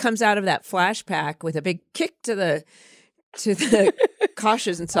 she comes out of that flashback with a big kick to the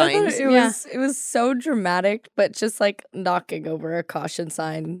caution I thought signs. it was so dramatic, but just like knocking over a caution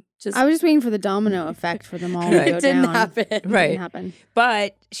sign. Just I was just waiting for the domino effect for them all to Right. go it didn't down. happen. It Right. didn't happen.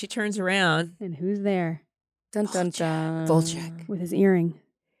 But she turns around, And who's there Dun dun dun. Volchek, with his earring?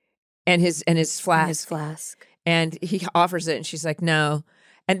 and his flask, His flask. and he offers it, and she's like, no.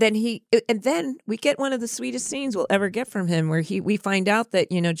 And then we get one of the sweetest scenes we'll ever get from him, where we find out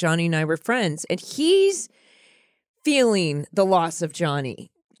that Johnny and I were friends, and he's feeling the loss of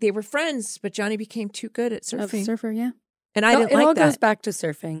Johnny. They were friends, but Johnny became too good at surfing. Surfer, yeah. And I didn't it like all that. goes back to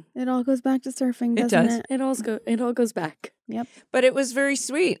surfing. It all goes back to surfing, It doesn't does. it? It all goes back. Yep. But it was very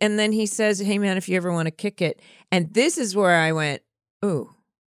sweet. And then he says, hey, man, if you ever want to kick it. And this is where I went, ooh,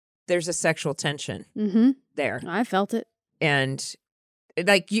 there's a sexual tension there. I felt it. And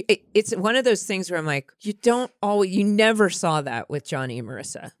like, it's one of those things where I'm like, you never saw that with Johnny and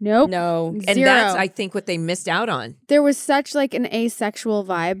Marissa. Nope. No. And Zero. that's, I think, what they missed out on. There was such like an asexual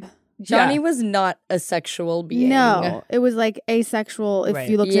vibe. Johnny Yeah. was not a sexual being. No, it was like asexual. If Right.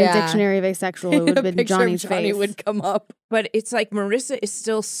 you looked in Yeah. a dictionary of asexual, it would A have been picture of Johnny's Johnny face. would come up. But it's like Marissa is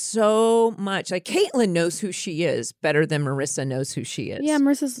still so much like Caitlin knows who she is better than Marissa knows who she is. Yeah,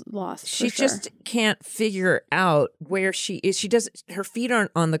 Marissa's lost. She for sure. just can't figure out where she is. Her feet aren't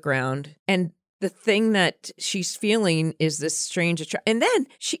on the ground. And the thing that she's feeling is this strange attraction. And then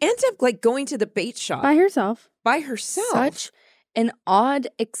she ends up like going to the bait shop by herself. by herself. Such an odd,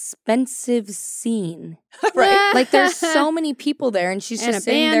 expensive scene. Right. Like there's so many people there, and she's And just a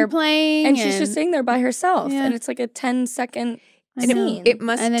sitting band there playing, and she's just sitting there by herself, Yeah. and it's like a 10-second I And know. it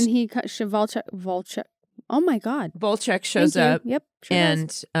must. And then he cut Volchek. Oh my God. Volchek shows Thank you. up. Yep. Sure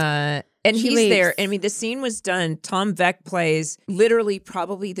does. And She he's leaves. there. I mean, the scene was done. Tom Beck plays literally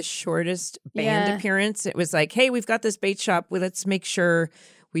probably the shortest band Yeah. appearance. It was like, hey, we've got this bait shop. Well, let's make sure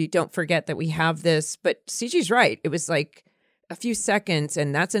we don't forget that we have this. But CG's right. It was like a few seconds,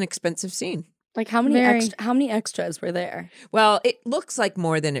 and that's an expensive scene. Like how many Very. how many extras were there? Well, it looks like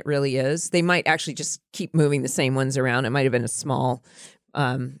more than it really is. They might actually just keep moving the same ones around. It might have been a small,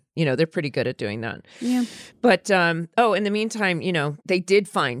 they're pretty good at doing that. Yeah. But, in the meantime, they did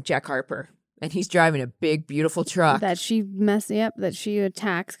find Jack Harper, and he's driving a big, beautiful truck. That she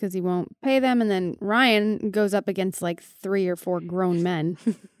attacks because he won't pay them. And then Ryan goes up against like 3 or 4 grown men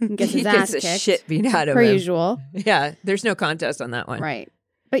and gets he his ass gets the kicked. shit beat out of Per him. usual. Yeah, there's no contest on that one. Right.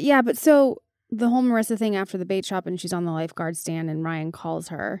 But so the whole Marissa thing after the bait shop and she's on the lifeguard stand and Ryan calls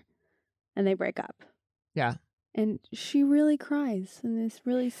her and they break up. Yeah. And she really cries and it's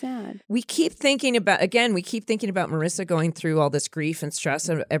really sad. We keep thinking about Marissa going through all this grief and stress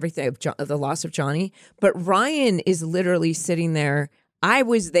and everything of the loss of Johnny. But Ryan is literally sitting there. I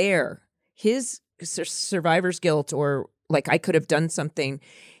was there. His survivor's guilt, or like I could have done something.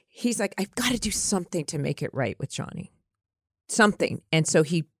 He's like, I've got to do something to make it right with Johnny. Something. And so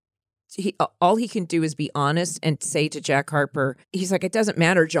he all he can do is be honest and say to Jack Harper, he's like, it doesn't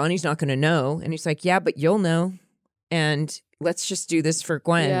matter. Johnny's not going to know. And he's like, yeah, but you'll know. And let's just do this for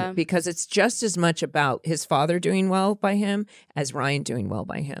Gwen, because it's just as much about his father doing well by him as Ryan doing well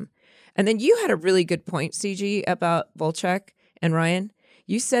by him. And then you had a really good point, CG, about Volchek and Ryan.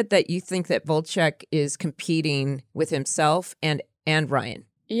 You said that you think that Volchek is competing with himself and Ryan.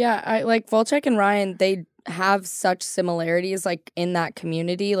 Yeah, I like Volchek and Ryan, they have such similarities like in that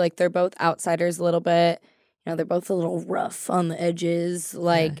community. Like they're both outsiders a little bit. They're both a little rough on the edges.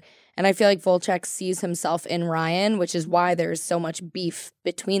 And I feel like Volchek sees himself in Ryan, which is why there's so much beef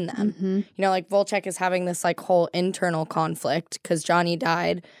between them. Mm-hmm. Like Volchek is having this like whole internal conflict because Johnny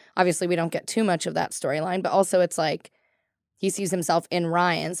died. Obviously, we don't get too much of that storyline, but also it's like he sees himself in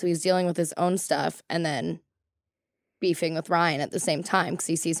Ryan, so he's dealing with his own stuff and then beefing with Ryan at the same time because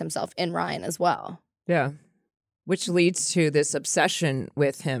he sees himself in Ryan as well. Yeah. Which leads to this obsession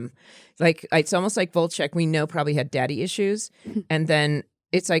with him. Like, it's almost like Volchek, we know, probably had daddy issues. And then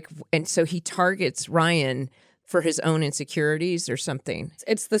it's like, and so he targets Ryan for his own insecurities or something.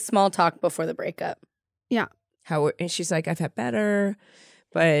 It's the small talk before the breakup. Yeah. And she's like, I've had better,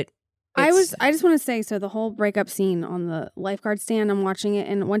 but I just want to say, so the whole breakup scene on the lifeguard stand, I'm watching it,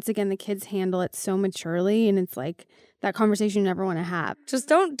 and once again, the kids handle it so maturely, and it's like that conversation you never want to have. Just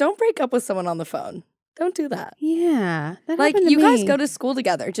don't break up with someone on the phone. Don't do that. Yeah. That Like, happened to you guys me. go to school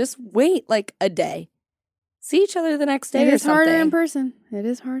together. Just wait like a day. See each other the next day It or is harder something. in person. It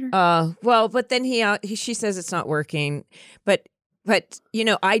is harder. well, but then she says it's not working. But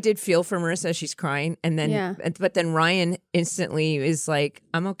I did feel for Marissa. She's crying. And then, but then Ryan instantly is like,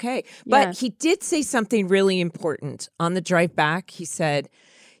 I'm okay. But he did say something really important on the drive back. He said,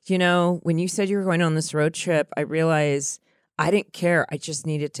 when you said you were going on this road trip, I realized I didn't care. I just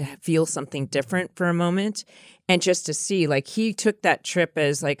needed to feel something different for a moment. And just to see, like, he took that trip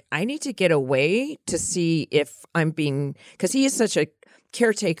as like, I need to get away to see if I'm being, because he is such a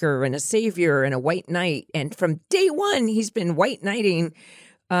caretaker and a savior and a white knight. And from day one, he's been white knighting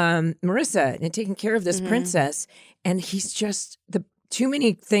Marissa and taking care of this princess. And he's just, too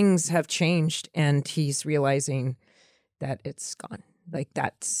many things have changed. And he's realizing that it's gone. Like,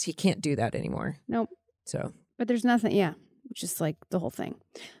 he can't do that anymore. Nope. So. But there's nothing, just like the whole thing.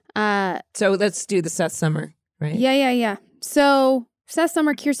 So let's do the Seth Summer, right? Yeah. So Seth,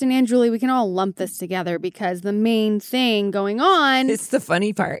 Summer, Kirsten, and Julie, we can all lump this together because the main thing going on It's the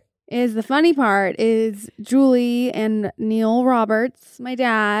funny part. is Julie and Neil Roberts, my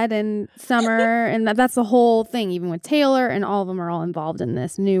dad, and Summer, and that's the whole thing, even with Taylor, and all of them are all involved in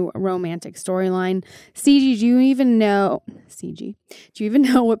this new romantic storyline. CG, do you even know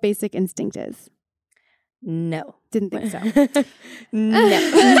what Basic Instinct is? No. Didn't think so. No.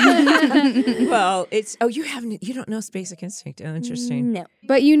 Well, it's you don't know Basic Instinct. Oh, interesting. No.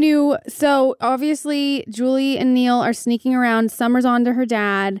 But you knew, so obviously Julie and Neil are sneaking around. Summer's on to her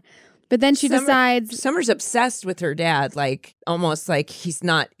dad, but then she decides. Summer's obsessed with her dad, like almost like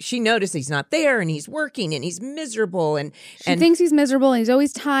she noticed he's not there and he's working and he's miserable and She thinks he's miserable and he's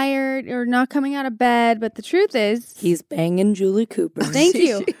always tired or not coming out of bed. But the truth is, He's banging Julie Cooper. thank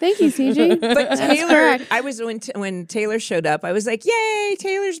you, CG. But Taylor, correct. I was when Taylor showed up, I was like, "Yay,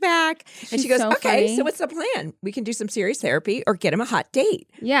 Taylor's back!" And She's she goes, so "Okay, funny. so what's the plan? We can do some serious therapy or get him a hot date."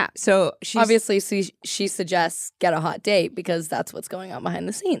 Yeah. So she's Obviously, she suggests get a hot date because that's what's going on behind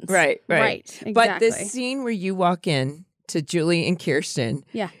the scenes. right. Exactly. But this scene where you walk in to Julie and Kirsten,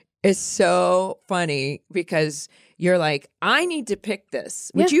 Yeah. is so funny because you're like, "I need to pick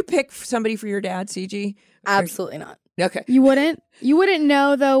this." Would Yeah. you pick somebody for your dad, CG? Absolutely not. Okay. You wouldn't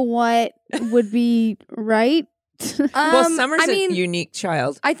know though what would be right. Well, Summer's I mean, a unique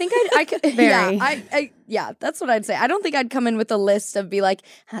child. I think I could. Very. Yeah, that's what I'd say. I don't think I'd come in with a list of be like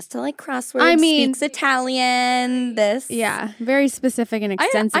has to like crosswords. I mean- speaks Italian. This. Yeah, very specific and I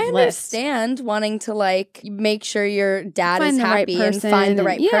extensive list. understand wanting to like make sure your dad Find is the right happy and person find the and-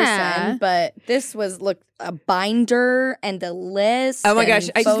 right yeah. person, but this was a binder and a list. Oh my and gosh,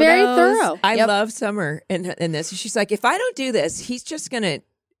 it's photos. very thorough. I Yep. love Summer in this. She's like, if I don't do this, he's gonna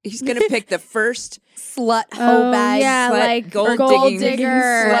pick the first Slut hoe Oh, bag. yeah, slut, like gold gold digging digger.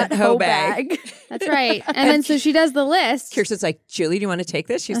 slut hoe bag. That's right. And then so she does the list. Kirsten's like, "Julie, do you want to take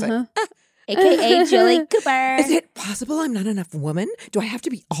this?" She's Uh-huh. AKA Julie Cooper. like, "Is it possible I'm not enough woman? Do I have to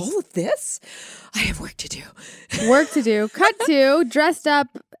be all of this? I have work to do." Work to do. Cut to dressed up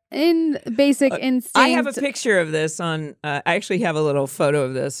in Basic Instinct. I have a picture of this on. I actually have a little photo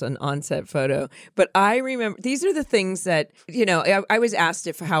of this, an on-set photo. But I remember these are the things that I was asked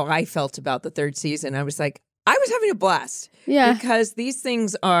how I felt about the third season. I was like, I was having a blast. Yeah. Because these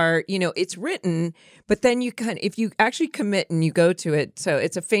things are, it's written, but then you if you actually commit and you go to it. So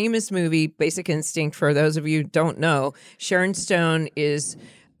it's a famous movie, Basic Instinct. For those of you who don't know, Sharon Stone is.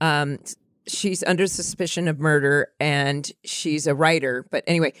 She's under suspicion of murder and she's a writer. But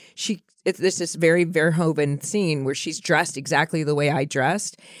anyway, there's this very Verhoeven scene where she's dressed exactly the way I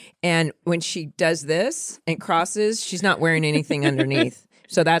dressed. And when she does this and crosses, she's not wearing anything underneath.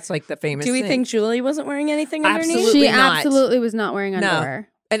 So that's like the famous Do we thing. think Julie wasn't wearing anything underneath? Absolutely She not. absolutely was not wearing No. underwear.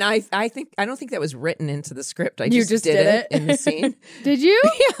 And I don't think that was written into the script. I You just, just did did it it? in the scene. Did you?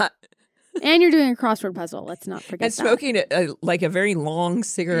 Yeah. And you're doing a crossword puzzle. Let's not forget And that. smoking a very long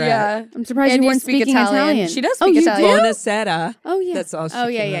cigarette. Yeah. I'm surprised And you you weren't speak speaking Italian. She does Oh, speak you Italian. do? Buonasera. Oh yeah. That's all she Oh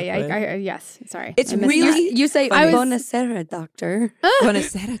yeah, came yeah, up with. yeah. Yes. Sorry. It's I missed really- that. You say Funny. Buonasera, doctor.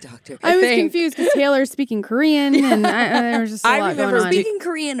 Buonasera, doctor. I was think. confused because Taylor's speaking Korean, and there was just a I lot remember going on. Speaking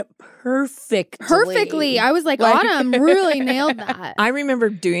Korean perfectly. Perfectly. I was like, Like- Autumn really nailed that. I remember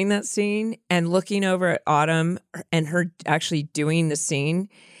doing that scene and looking over at Autumn and her actually doing the scene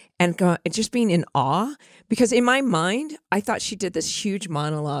and just being in awe because in my mind, I thought she did this huge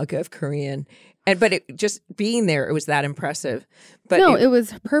monologue of Korean. But it just being there, it was that impressive. But No, it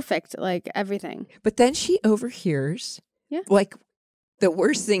was perfect, like everything. But then she overhears, like the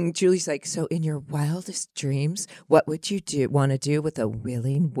worst thing. Julie's like, "So in your wildest dreams, what would you want to do with a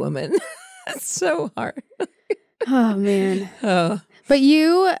willing woman?" That's so hard. Oh man. Oh, But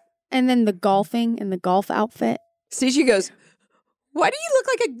you, and then the golfing and the golf outfit. see, she goes, "Why do you look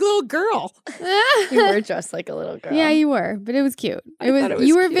like a little girl?" You were dressed like a little girl. Yeah, you were, but it was cute. thought it was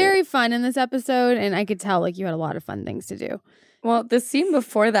you were cute. very fun in this episode, and I could tell like you had a lot of fun things to do. Well, the scene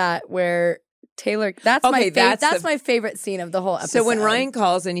before that where Taylor, that's Okay, that's my favorite scene of the whole episode. So when Ryan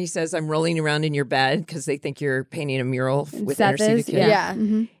calls and he says, "I'm rolling around in your bed," because they think you're painting a mural with Seth inner is, city yeah.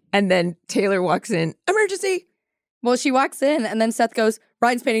 Mhm. and then Taylor walks in, "Emergency!" Well, she walks in and then Seth goes,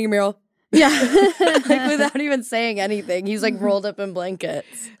 Ryan's painting a mural. Yeah. Like without even saying anything. He's like rolled up in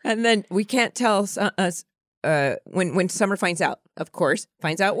blankets. And then we can't tell us when Summer finds out. Of course,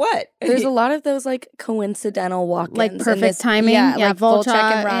 finds out what There's a lot of those like coincidental walk-ins. Like in perfect this- timing. Yeah, Yeah, like Volchek Volchek,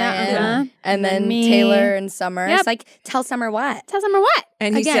 and Ryan. uh-huh. And then me. Taylor and Summer. Yep. It's like, tell Summer what? Tell Summer what?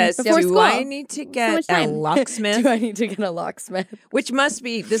 And he Again, says, before "Do school. I need to get much a time. locksmith?" Do I need to get a locksmith? Which must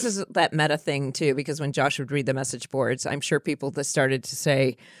be, this is that meta thing too, because when Josh would read the message boards, I'm sure people that started to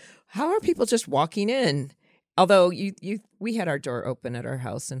say, "How are people just walking in?" Although we had our door open at our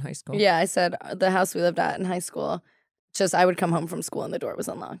house in high school. Yeah, I said the house we lived at in high school. Just I would come home from school and the door was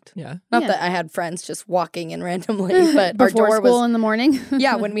unlocked. Yeah. Not that I had friends just walking in randomly, but our Before door school was in the morning.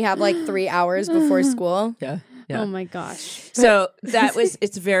 yeah, when we have like 3 hours before school. Yeah. Yeah. Oh my gosh. So that was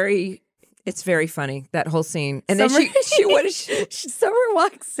it's very funny, that whole scene. And then she what is she? Summer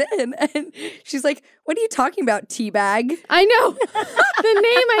walks in and she's like, "What are you talking about, teabag?" I know. The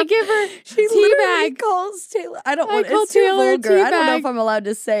name I give her. She literally Teabag. calls Taylor. I don't I want call it's too Taylor vulgar. I don't know teabag. if I'm allowed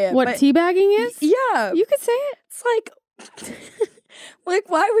to say it. What but teabagging is? yeah. You could say it. It's like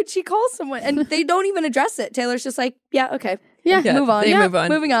why would she call someone? And they don't even address it. Taylor's just like, yeah, okay. Yeah. Yeah, Move on. they move on.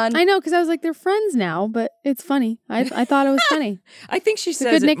 Moving on. I know, because I was like, they're friends now, but it's funny. I thought it was funny. I think she a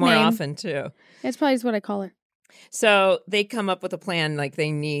says good it more nickname. often too. It's probably just what I call her. So they come up with a plan, like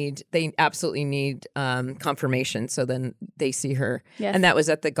they absolutely need confirmation. So then they see her, Yes. and that was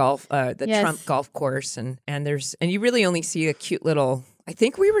at the Yes. Trump golf course, and you really only see a cute little. I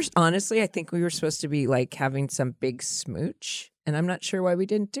think we were supposed to be like having some big smooch, and I'm not sure why we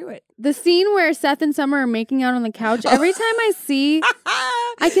didn't do it. The scene where Seth and Summer are making out on the couch, every time I see,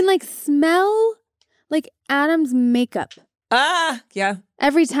 I can like smell like Adam's makeup. Yeah.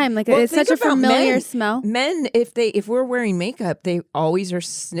 Every time. Like Well, it's think such a about familiar men. smell. Men, if we're wearing makeup, they always are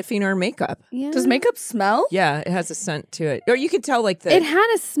sniffing our makeup. Yeah. Does makeup smell? Yeah, it has a scent to it, or you could tell like the It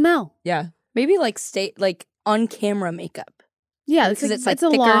had a smell. yeah. Maybe like on camera makeup. Yeah, Because it's, it's, like, it's a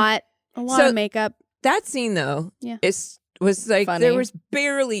thicker. lot. A lot So- of makeup. That scene though, Yeah. was like Funny. there was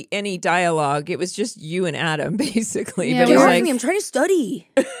barely any dialogue. It was just you and Adam basically. Yeah, but we it was were- like, I'm trying to study.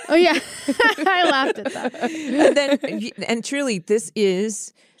 Oh yeah. I laughed at that. and then and truly, this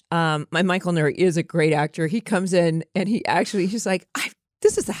is my Michael Nuri is a great actor. He comes in and he's like,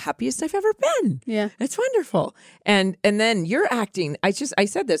 this is the happiest I've ever been. Yeah. It's wonderful. And then you're acting. I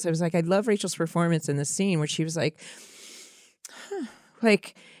said this. I was like, I love Rachel's performance in the scene where she was like,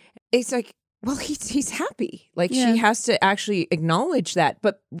 like it's like, well, he's happy. Like Yeah. she has to actually acknowledge that.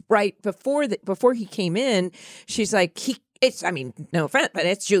 But right before he came in, she's like, no offense, but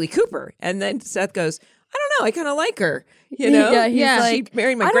it's Julie Cooper. And then Seth goes, I don't know, I kind of like her. You know? Yeah, he's Yeah. She like,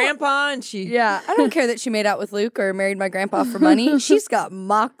 married my I don't- grandpa and she Yeah, I don't care that she made out with Luke or married my grandpa for money. She's got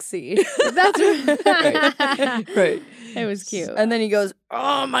moxie. That's right. It was cute. And then he goes,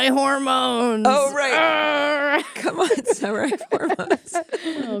 "Oh, my hormones." Oh, right. Come on, Summer hormones.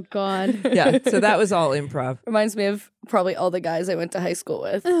 Oh God. Yeah, so that was all improv. Reminds me of probably all the guys I went to high school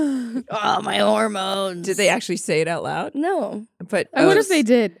with. Oh, my hormones. Did they actually say it out loud? No. But What if they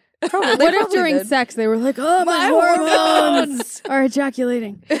did? Probably, What if during sex they were like, "Oh, my hormones are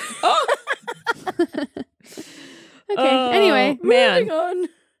ejaculating"? Oh, Okay. Anyway, man. Moving on.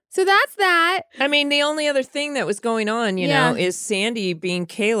 so that's that. I mean, the only other thing that was going on, you Yeah. know, is Sandy being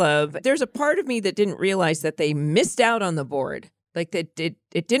Caleb. There's a part of me that didn't realize that they missed out on the board. Like that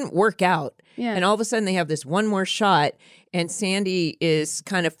it didn't work out. Yeah. And all of a sudden they have this one more shot and Sandy is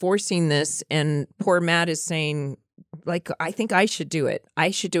kind of forcing this and poor Matt is saying, like, I think I should do it.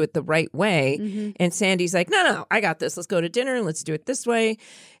 I should do it the right way. Mhm. And Sandy's like, no, I got this. Let's go to dinner and let's do it this way.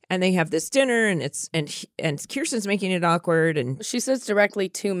 And they have this dinner and and Kirsten's making it awkward and She says directly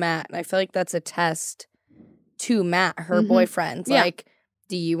to Matt, and I feel like that's a test to Matt, her Mhm. boyfriend. Yeah. Like,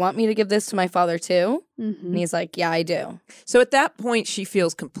 do you want me to give this to my father too? And Mhm. he's like, yeah, I do. so at that point she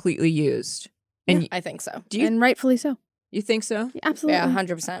feels completely used. And I think so. do you And rightfully so. you think so? Absolutely. Yeah,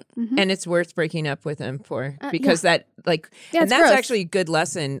 100%. Mhm. And it's worth breaking up with him for Yeah. because that like Yeah, and it's that's gross. actually a good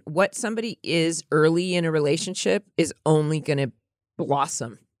lesson. What somebody is early in a relationship is only going to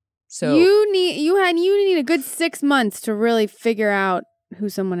blossom. So you need a good 6 months to really figure out who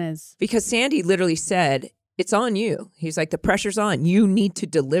someone is. because Sandy literally said, it's on you. He's like, the pressure's on. You need to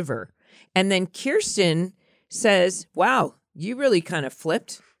deliver. And then Kirsten says, wow, you really kind of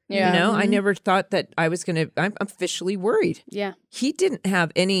flipped. Yeah. You know, I Mhm. never thought that I was going to, I'm officially worried. Yeah. He didn't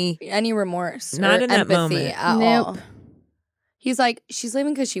have any, Any remorse Not or in that empathy moment. at Nope. all. He's like, she's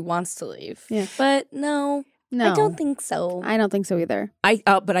leaving because she wants to leave. Yeah. But no, No. I don't think so. I don't think so either.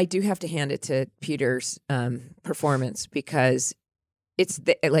 but I do have to hand it to Peter's performance because it's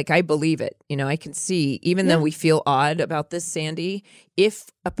like I believe it. You know, I can see, even though Yeah. we feel odd about this, Sandy, if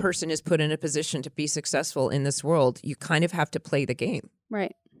a person is put in a position to be successful in this world, you kind of have to play the game.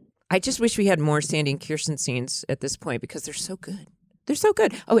 Right. I just wish we had more Sandy and Kirsten scenes at this point because they're so good. They're so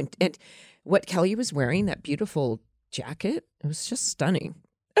good. Oh, and what Kelly was wearing, that beautiful jacket, it was just stunning.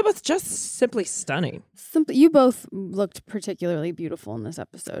 It was just simply stunning. You both looked particularly beautiful in this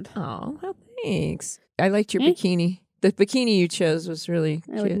episode. Oh, well, thanks. I liked your Eh? bikini. The bikini you chose was really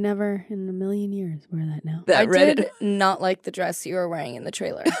I would cute. never in a million years wear that now. That I red. did not like the dress you were wearing in the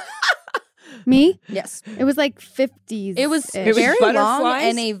trailer. Me? Yes. It was like 50s. It was It was very long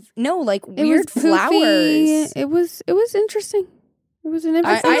butterflies? and like It weird was poofy. flowers. It was interesting. It was an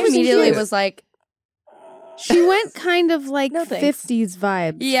I interesting. immediately cute. was like, She went kind of like No, thanks. 50s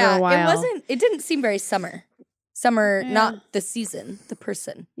vibes yeah, for a while. it didn't seem very summer. Summer, Yeah. not the season, the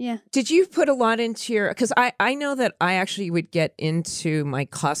person. Yeah. Did you put a lot into your? Because I know that I actually would get into my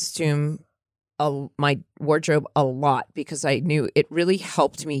costume, my wardrobe a lot because I knew it really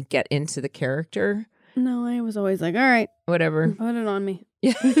helped me get into the character. No, I was always like, all right, Whatever. put it on me.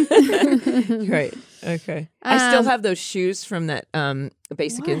 Yeah. Right. Okay. I still have those shoes from that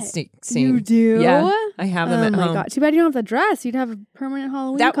Basic What? Instinct scene. You do? Yeah. I have them Oh at my home. god! Too bad you don't have the dress. You'd have a permanent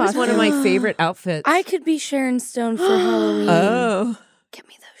Halloween That was costume. one of my favorite outfits. I could be Sharon Stone for Halloween. Oh. Get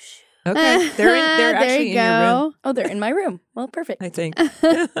me those shoes. Okay. They're there actually you in your room, go. Oh, they're in my room. Well, perfect. I think.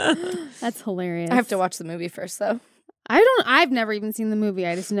 That's hilarious. I have to watch the movie first, though. I've never even seen the movie.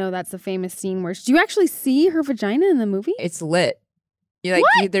 I just know that's the famous scene where do you actually see her vagina in the movie? It's lit.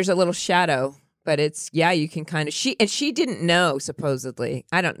 There's a little shadow, but you can kind of she didn't know supposedly.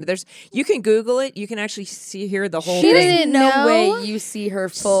 You can Google it. You can actually hear the whole She thing. didn't No know? way you see her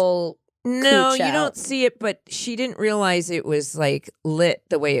full. No, cooch you out. don't see it, but she didn't realize it was like lit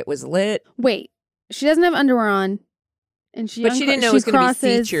the way it was lit. Wait, she doesn't have underwear on, and she Didn't know it was going to be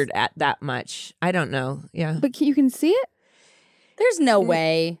crosses- featured at that much. I don't know. Yeah. But you can see it. There's no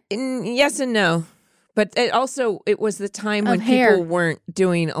way. Yes and no. But it was the time Of when hair. people weren't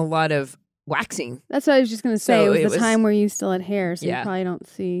doing a lot of waxing. That's what I was just going to say. So it it was the was- time where you still had hair, so Yeah. you probably don't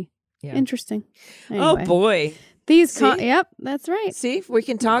see. Yeah. Interesting. Oh Anyway. boy. These See? yep, that's right. See, if we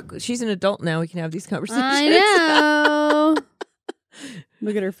can talk. She's an adult now. We can have these conversations. I know.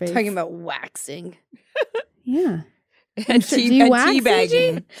 Look at her face. Talking about waxing. Yeah. and sure- do you wax,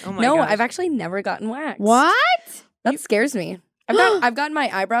 teabagging. Oh my No, gosh. I've actually never gotten waxed. What? That scares me. I've gotten my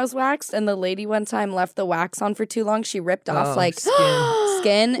eyebrows waxed, and the lady one time left the wax on for too long. She ripped off like skin.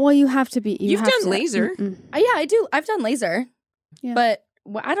 skin. Well, you have to be. You've have done to- laser. Mm-mm. Yeah, I do. I've done laser, Yeah. but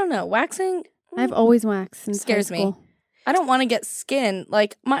I don't know. Waxing I've always waxed. Since Scares high me. school. I don't want to get skin.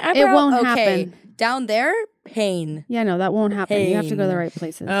 Like my eyebrow. won't okay. happen. Down there, pain. Yeah, no, that won't happen. You have to go to the right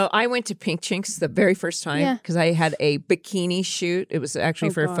places. Oh, I went to Pink Chinks the very first time Yeah. because I had a bikini shoot. It was actually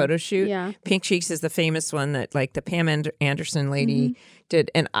Oh, for a God. photo shoot. Yeah. Pink Cheeks is the famous one that like the Pam Anderson lady Mm-hmm. did.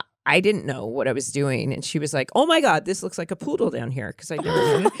 And I didn't know what I was doing. And she was like, oh my God, this looks like a poodle down here because I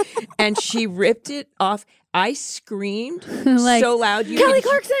never knew it. And she ripped it off. I screamed Like, so loud. Kelly could-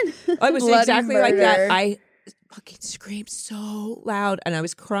 Clarkson. I was Bloody exactly like that. murder. I fucking screamed so loud and I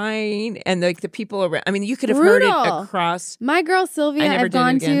was crying. And like the people around, I mean, you could have heard Brutal. it across. My girl Sylvia, I never I've did it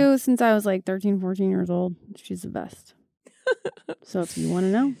gone again. to since I was like 13, 14 years old. She's the best. So if you want to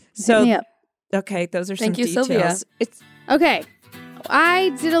know, So- hit me up. Okay, those are Thank some you, Sylvia. details. It's Okay. I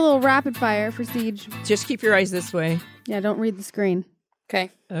did a little rapid fire for Siege. just keep your eyes this way. Yeah, don't read the screen.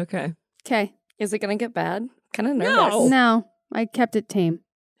 Okay. Okay. Okay. Is it gonna get bad? Kind of nervous. No. No, I kept it tame.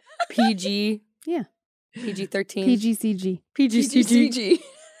 PG. Yeah. PG-13. PGCG. PGCG.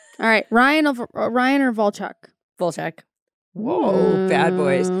 All right. Ryan or Volchuk? Volchek. Whoa, bad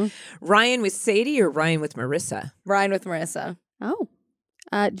boys. Mm. Ryan with Sadie or Ryan with Marissa? Ryan with Marissa. Oh.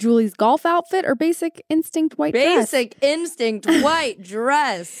 Julie's golf outfit or Basic Instinct white dress? Basic Instinct white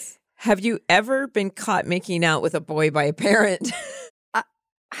dress. Have you ever been caught making out with a boy by a parent?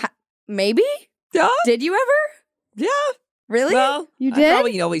 Maybe? Yeah. Did you ever? Yeah. Really? Well, You I did?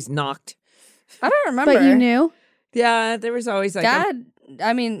 probably always knocked. I don't remember. But you knew? Yeah, there was always like Dad,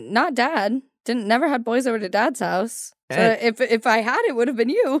 I mean, not dad. Never had boys over to dad's house. So Eh. if I had, it would have been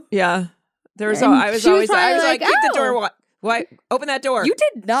you. yeah. There was. And I was she was always. I probably was like, like, keep the "Oh." door. Why? Open that door. You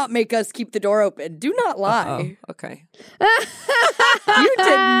did not make us keep the door open. Do not lie. Oh, okay. You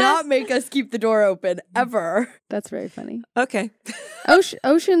did not make us keep the door open ever. That's very funny. Okay.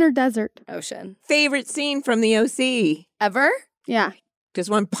 Ocean or desert? Ocean. Favorite scene from the OC? Ever? Yeah. Does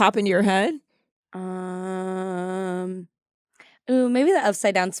one pop into your head? Ooh, maybe the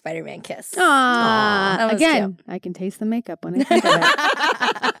upside down Spider-Man kiss. Aw. That was Again, I can taste the makeup when I think of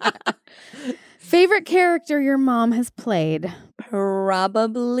it. Favorite character your mom has played?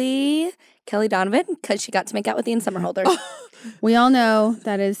 Probably Kelly Donovan, because she got to make out with Ian Somerhalder. We all know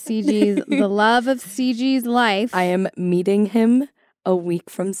that is CG's, the love of CG's life. I am meeting him a week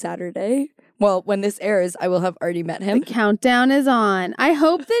from Saturday. Well, when this airs, I will have already met The him. countdown is on. I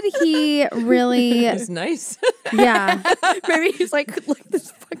hope that he really, It's nice. yeah. Maybe he's like this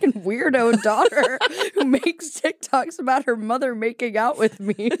fucking weirdo daughter who makes TikToks about her mother making out with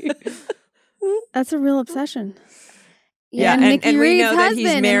me. That's a real obsession. Yeah, And Nikki and we Reed's know that he's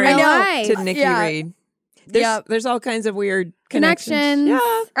husband in married real know. life. to Nikki Yeah. Reed. There's all kinds of weird Connections. Yeah.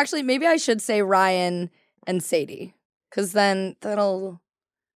 Actually, maybe I should say Ryan and Sadie, because then that'll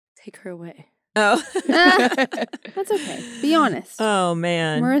take her away. Oh. That's okay. Be honest. Oh,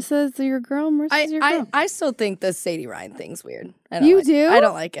 man. Marissa's your girl. Marissa's your girl. I still think the Sadie Ryan thing's weird. You do? I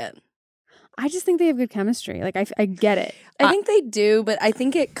don't like it. I just think they have good chemistry. Like, I get it. I think they do, but I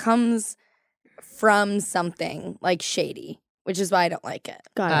think it comes from something like shady, which is why I don't like it.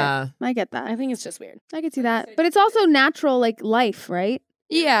 Got it. I get that. I think it's just weird. I can see that. But it's also natural, like, life, right?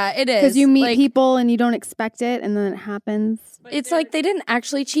 Yeah, it is. Because you meet like, people and you don't expect it, and then it happens. It's like they didn't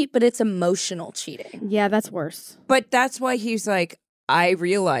actually cheat, but it's emotional cheating. Yeah, that's worse. But that's why he's like, I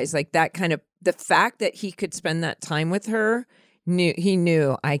realized like that kind of, the fact that he could spend that time with her, he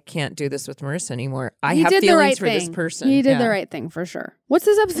knew I can't do this with Marissa anymore. I have feelings for this person. He did the right thing for sure. What's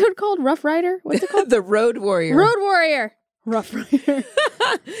this episode called? Rough Rider? What's it called? The Road Warrior. Road Warrior. Rough Rider.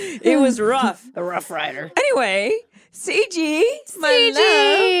 It was rough. The Rough Rider. Anyway, CG, my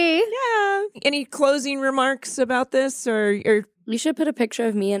love. Yeah. Any closing remarks about this, or You should put a picture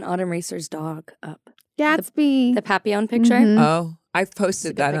of me and Autumn Racer's dog up. Gatsby. The Papillon picture. Mhm. Oh, I've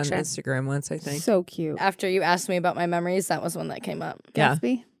posted that picture. on Instagram once, I think. So cute. After you asked me about my memories, that was one that came up. Yeah.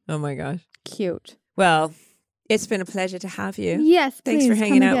 Gatsby. Oh my gosh. Cute. Well, it's been a pleasure to have you. Yes, Thanks for please,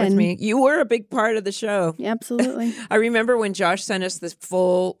 hanging come out with again. me. You were a big part of the show. Yeah, absolutely. I remember when Josh sent us this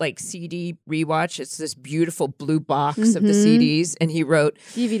full like CD rewatch. It's this beautiful blue box of the CDs, and he wrote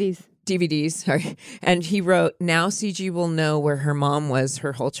DVDs, sorry. And he wrote, now CG will know where her mom was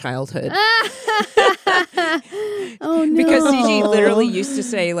her whole childhood. Oh, no. Because CG literally used to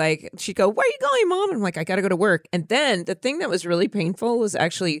say, like, she'd go, where are you going, Mom? And I'm like, I got to go to work. And then the thing that was really painful was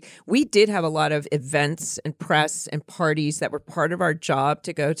actually, we did have a lot of events and press and parties that were part of our job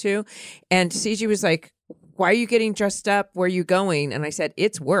to go to. And CG was like, why are you getting dressed up? Where are you going? And I said,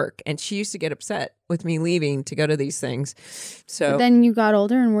 it's work. And she used to get upset with me leaving to go to these things. So But then you got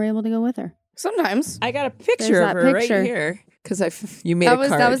older and were able to go with her. Sometimes. I got a picture There's of that her picture. right here. Because you made a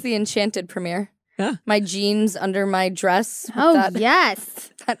card. That was the Enchanted premiere. Huh? My jeans under my dress. with Oh, that, yes.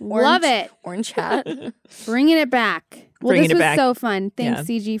 that Love it. Orange hat. Bringing it back. Well, Bringing this it was back. so fun. Thanks,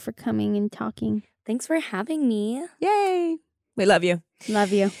 Yeah. CG, for coming and talking. Thanks for having me. Yay. We love you.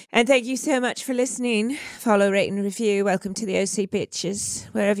 Love you. And thank you so much for listening. Follow, rate, and review. Welcome to the OC Bitches,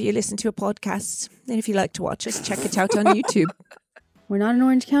 wherever you listen to a podcast. And if you like to watch us, check it out on YouTube. We're not in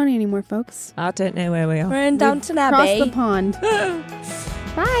Orange County anymore, folks. I don't know where we are. We're in Downton Abbey. Across the pond.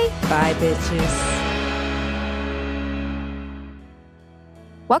 Bye. Bye, bitches.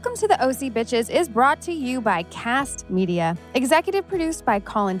 Welcome to the OC Bitches is brought to you by Cast Media. Executive produced by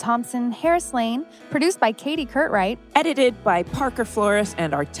Colin Thompson, Harris Lane, produced by Katie Curtwright, Edited by Parker Flores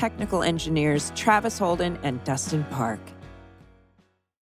and our technical engineers, Travis Holden and Dustin Park.